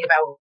try and think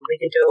about what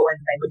we could do or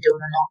whether they would do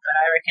it or not. But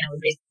I reckon it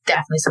would be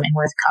definitely something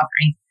worth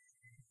covering.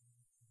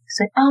 It's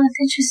like, oh, I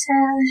think she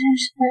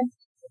said.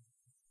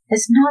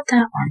 It's not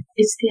that one.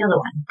 It's the other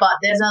one.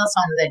 But there's another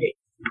song that they do.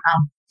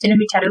 Do you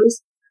know who Tattoo is?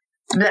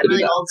 Remember that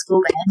really old school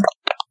band?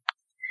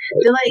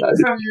 They're like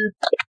from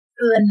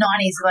the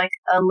 90s, like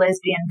a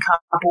lesbian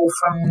couple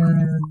from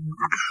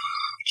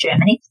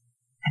Germany,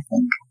 I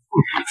think.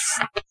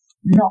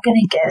 Not going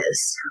to guess.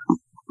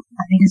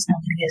 I think it's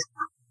not going to guess.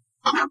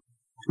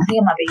 I think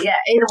it might be,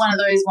 yeah, either one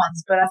of those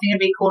ones, but I think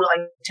it'd be cool to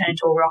like turn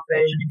into a rock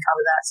version and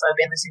cover that. So I've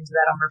been listening to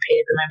that on repeat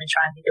at the moment,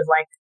 trying to think of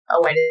like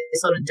a way to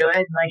sort of do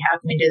it, like how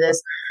can we do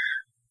this?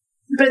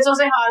 But it's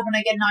also hard when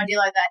I get an idea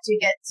like that to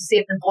get to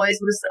see if the boys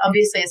would.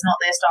 Obviously, it's not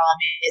their style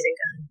of music,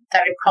 and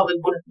they probably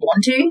wouldn't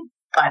want to.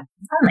 But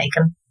I'll make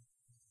them.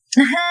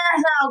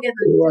 I'll get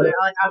them to do it.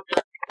 I'll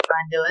try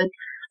and do it.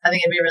 I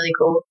think it'd be really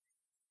cool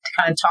to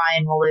kind of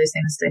tie in all those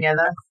things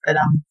together. But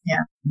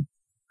yeah.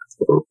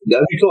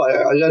 That'd be cool.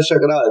 I gotta check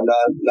it out.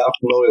 I'm not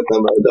familiar with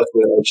them. I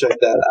definitely will check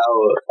that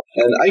out.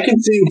 And I can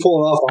see you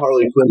pulling off a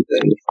Harley Quinn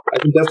thing. I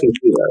can definitely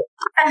see that.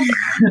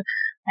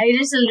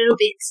 Just a little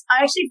bit.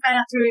 I actually found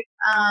out through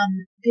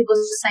people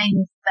just saying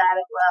that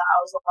I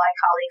was like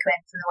Harley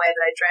Quinn from the way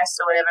that I dressed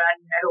or whatever. I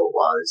didn't know who it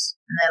was,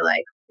 and they're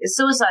like, "It's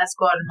Suicide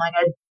Squad," and like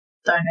I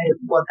don't know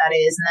what that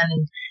is. And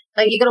then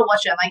like you got to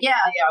watch it. I'm like, yeah,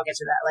 I'll get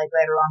to that like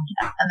later on.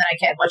 And then I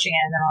kept watching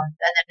it, and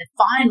then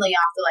finally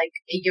after like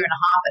a year and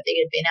a half, I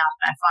think it had been out,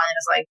 and I finally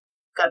was like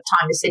got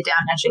time to sit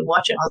down and actually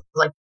watch it. And I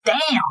was like,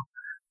 damn.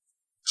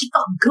 She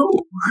fucking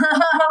cool.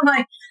 I'm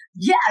like,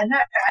 yeah, no,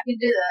 I can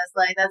do this.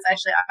 Like, that's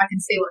actually, I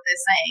can see what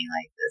they're saying.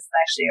 Like, this is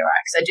actually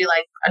alright. Because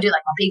I do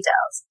like my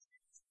pigtails,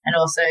 and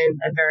also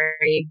a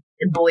very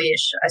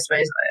boyish, I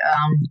suppose.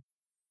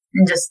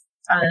 And just,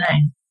 I don't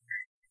know,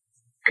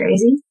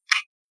 crazy.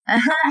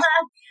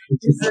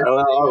 Just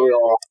whatever.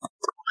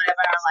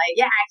 I'm like,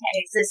 yeah, okay,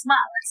 it's a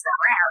smile, it's a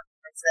round,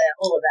 it's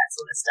all of that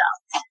sort of stuff.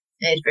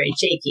 And it's very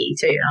cheeky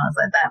too, and I was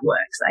like, that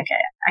works.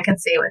 Okay, I can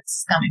see where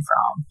it's coming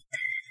from.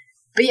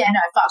 But yeah,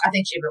 no, fuck, I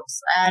think she rules.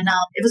 And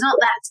it was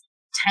not that,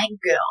 Tank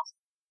Girl.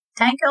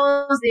 Tank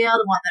Girl is the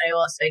other one that I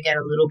also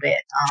get a little bit,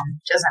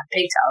 she doesn't have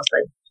pigtails,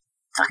 but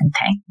fucking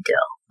Tank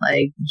Girl.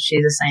 Like, she's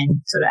the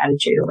same sort of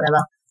attitude or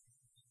whatever.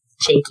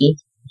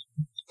 Cheeky.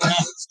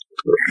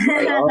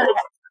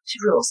 She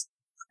rules.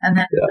 And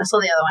then I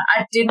saw the other one.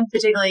 I didn't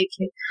really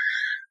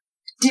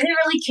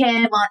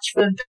care much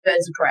for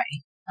Birds of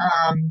Prey.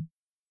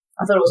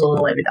 I thought it was a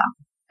little overdone.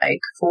 Like,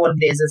 for what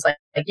it is, it's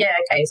like, yeah,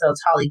 okay, so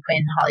it's Harley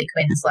Quinn. Harley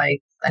Quinn is like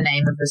the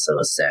name of a sort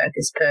of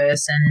circus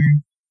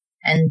person.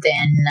 And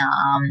then,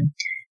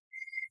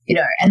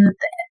 and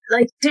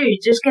like,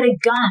 dude, just get a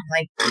gun.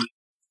 Like,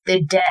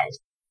 they're dead.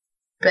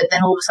 But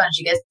then all of a sudden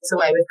she gets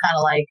away with kind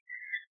of like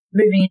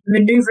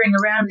maneuvering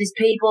around these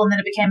people, and then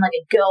it became like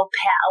a girl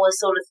power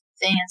sort of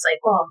thing. It's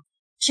like, oh,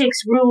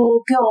 chicks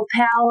rule, girl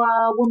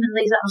power, woman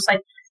leads up. I was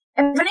like,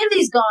 if any of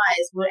these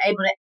guys were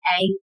able to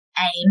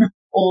aim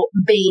or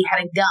B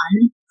had a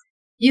gun,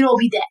 you'd all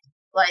be dead.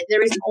 Like,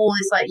 there isn't all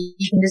this, like,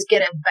 you can just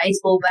get a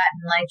baseball bat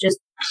and, like, just,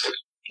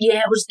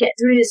 we'll just get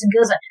through this and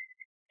kill us.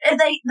 If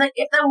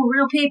they were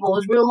real people,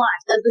 it was real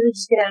life, they would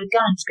just get out a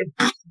gun and just go,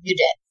 you're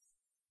dead.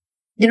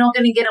 You're not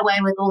going to get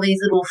away with all these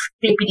little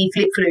flippity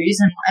flip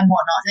flus and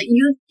whatnot. Like,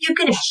 you're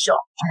getting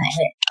shot in the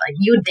head. Like,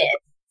 you're dead.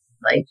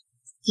 Like,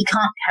 you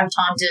can't have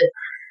time to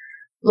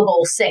look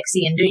all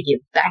sexy and do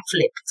your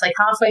backflip. It's like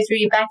halfway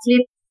through your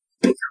backflip,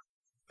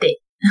 dead.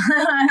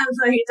 It's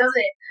like, it does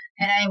it.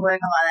 It ain't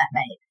working like that,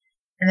 mate.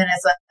 And then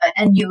it's like,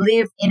 and you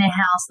live in a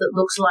house that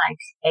looks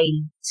like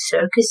a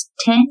circus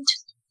tent.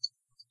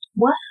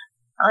 What?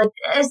 Like,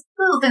 there's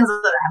little things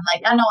like that.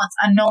 Like, I know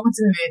it's a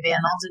movie, I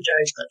know it's a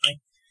joke, but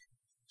like,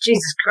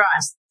 Jesus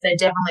Christ, they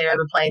definitely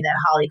overplayed that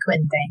Harley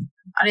Quinn thing.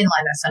 I didn't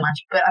like that so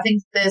much, but I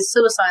think there's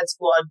Suicide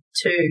Squad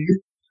 2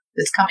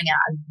 that's coming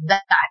out.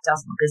 That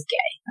doesn't look as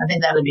gay. I think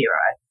that would be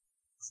alright.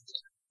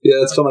 Yeah,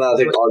 it's coming out,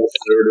 I think, August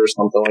 3rd or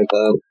something like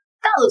that.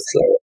 That looks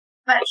okay.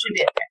 That should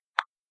be okay.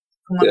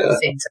 From what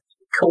I've seen,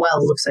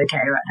 Coel looks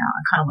okay right now.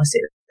 I kind of want to see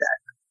that.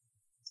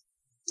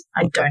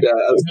 I don't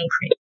have Disney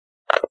print.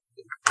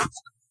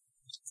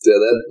 Yeah,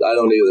 I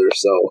don't either,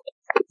 so,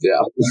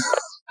 yeah.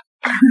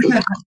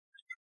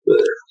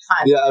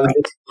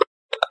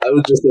 I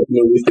was just at the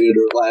movie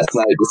theater last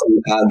night to see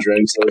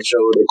Conjuring, so it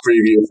showed a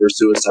preview for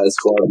Suicide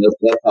Squad.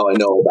 That's how I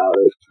know about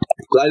it.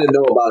 But I didn't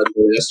know about it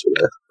until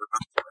yesterday.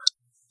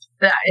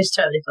 That is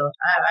totally cool.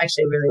 I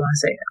actually really want to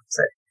see it.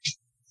 So,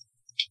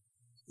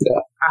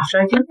 yeah.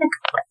 After I get back.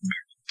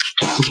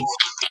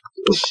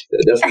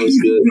 Yeah, definitely was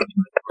good.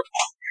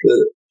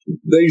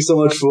 Thank you so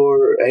much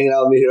for hanging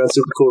out with me here on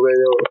Super Cool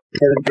Radio.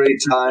 Had a great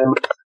time.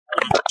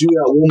 I do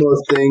got one more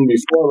thing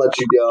before I let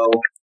you go.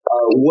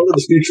 What are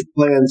the future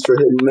plans for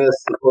Hit and Miss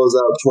to close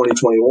out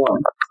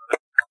 2021?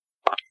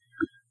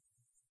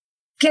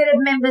 Get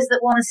members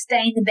that want to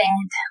stay in the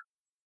band.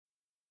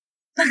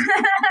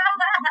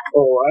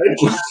 All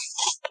right.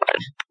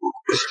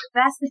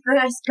 That's the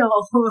first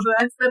goal.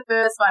 That's the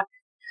first one.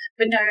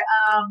 But no,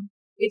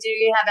 we do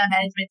have our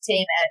management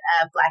team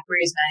at Black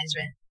Brews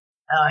Management,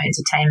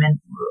 Entertainment,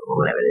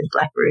 whatever it is,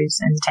 Black Brews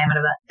Entertainment.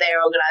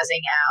 They're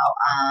organising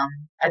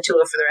our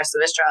tour for the rest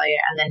of Australia,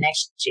 and then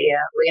next year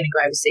we're going to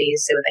go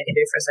overseas, see what they can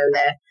do for us over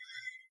there.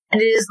 And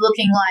it is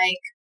looking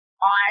like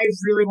I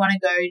really want to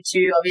go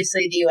to,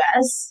 obviously, the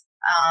US.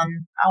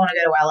 I want to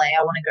go to LA.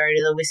 I want to go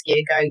to the Whiskey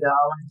A Go Go.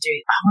 I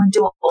want to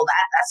do all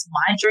that. That's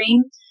my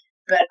dream.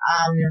 But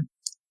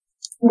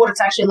what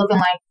it's actually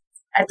looking like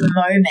at the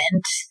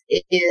moment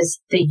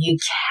is the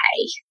UK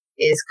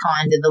is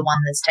kind of the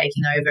one that's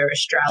taking over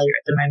Australia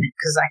at the moment,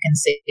 because I can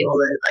see all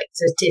the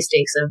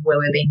statistics of where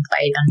we're being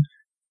played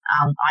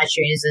on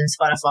iTunes and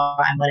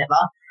Spotify and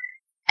whatever.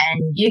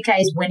 And UK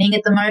is winning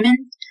at the moment.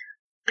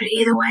 But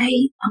either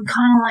way, I'm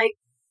kind of like,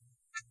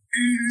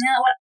 I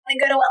want to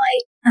go to LA.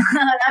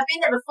 I've been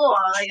there before.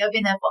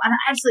 And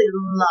I absolutely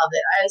love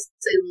it. I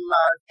absolutely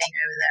love being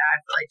over there. I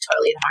feel like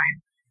totally at home.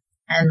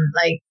 And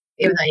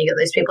even though you got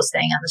those people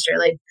staying out in the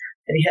street,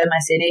 have you heard my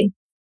city?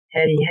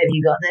 Have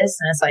you got this?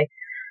 And it's like,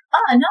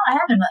 oh no, I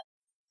haven't.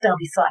 That'll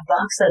be $5.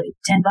 That'll be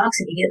 $10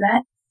 if you get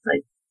that.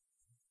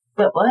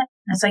 But what?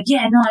 And it's like,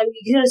 yeah, no,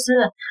 you just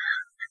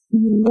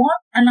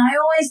what? And I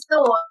always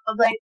thought of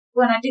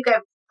when I did go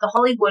to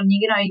Hollywood, and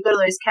you go to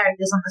those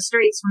characters on the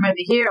streets from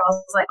over here. I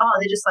was like, oh,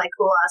 they're just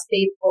cool ass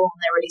people, and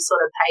they're already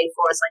sort of paid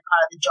for. It's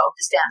part of the job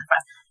just down the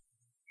front.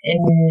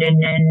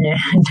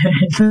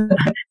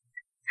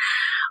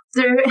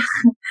 And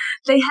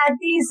they had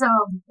these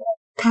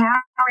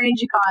Power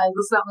Ranger guys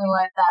or something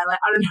like that.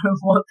 I don't know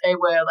what they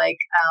were,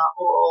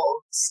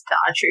 all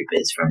Star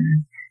Troopers from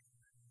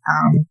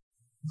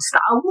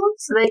Star Wars.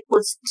 So they were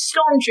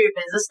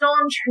stormtroopers.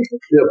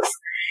 Yep.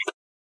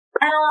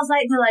 And I was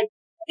like, they're like,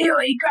 you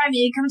grab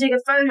me, come take a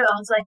photo. I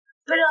was like,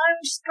 but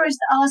I'm supposed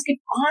to ask if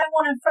I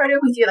want a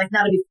photo with you.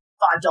 That'll be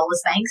 $5,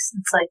 thanks.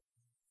 It's like,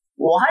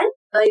 what?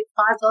 $5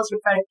 for a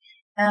photo.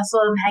 And I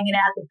saw them hanging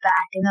out the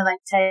back, and they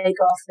take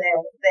off their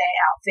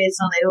outfits,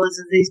 and they always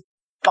have these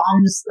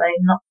bums.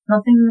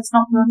 Nothing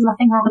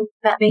wrong with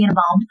that being a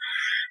bum,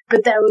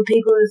 but there were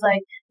people who's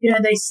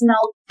they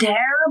smelled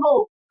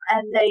terrible,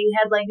 and they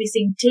had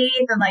missing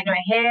teeth and no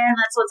hair, and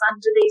that's what's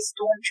under these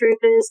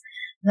stormtroopers.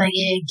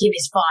 Yeah, give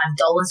us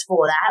 $5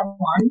 for that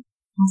one.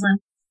 I was like,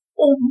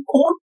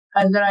 oh.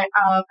 And then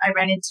I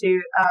ran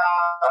into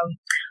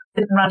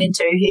I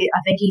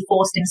think he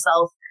forced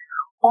himself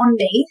on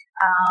me.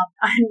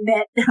 I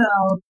met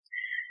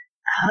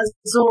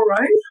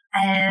Zorro,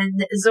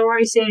 and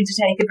Zorro seemed to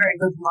take a very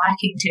good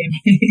liking to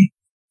me.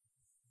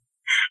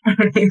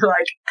 And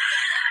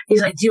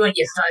he's like, do you want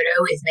your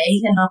photo with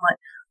me? And I'm like,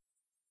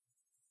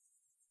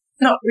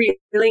 not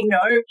really,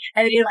 no.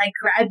 And then he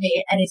grabbed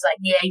me, and he's like,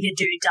 yeah, you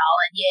do,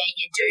 darling. Yeah,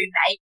 you do,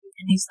 mate.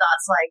 And he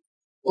starts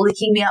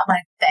licking me up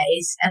my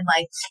face and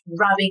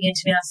rubbing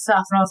into me and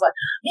stuff. And I was like,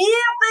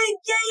 yeah,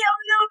 but yeah,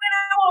 I'm not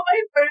gonna want my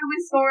photo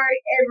with Zorro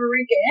ever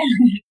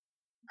again.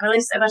 But at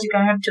least I got to go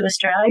home to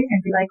Australia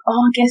and be like,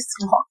 oh, guess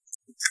what?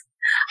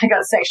 I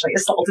got sexually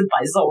assaulted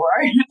by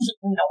Zorro.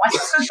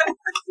 Nice.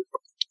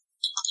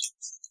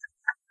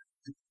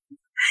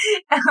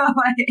 And I'm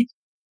like,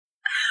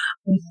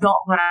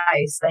 not what I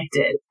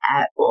expected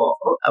at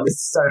all. I was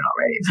so not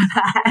ready for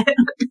that.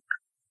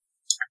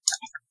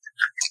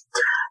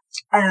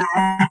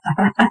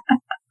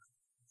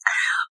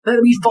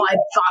 That'll be $5,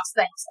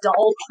 thanks,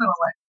 doll. And I'm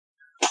like,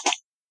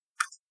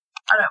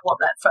 I don't want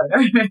that photo.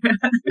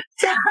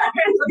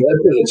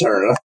 That's a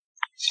turn.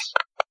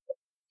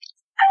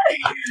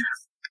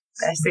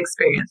 Best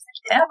experience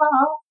ever.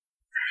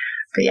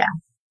 But yeah,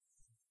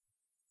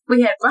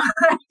 we had fun.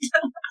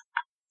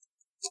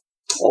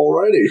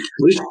 Alrighty.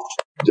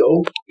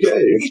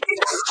 Okay.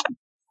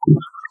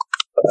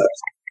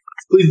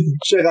 Please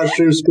check out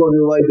Stream Support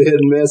Your Life, The Hit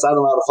and Miss. I don't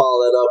know how to follow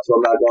that up, so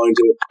I'm not going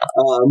to.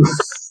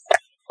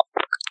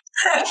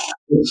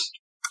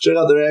 Check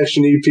out their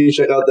Action EP.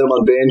 Check out them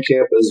on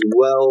Bandcamp as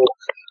well.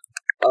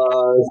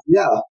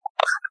 Yeah.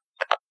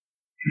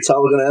 That's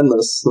how we're going to end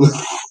this.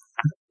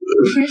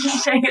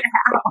 Check it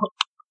out.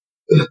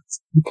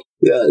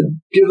 Yeah,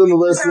 give them a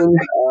listen.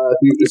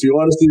 If you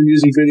want to see the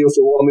music video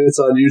for 1 minute, it's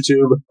on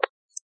YouTube.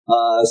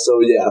 So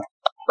yeah,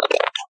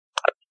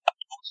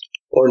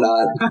 or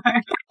not.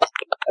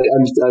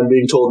 I'm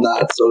being told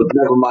not. So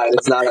never mind.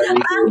 It's not on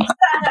YouTube.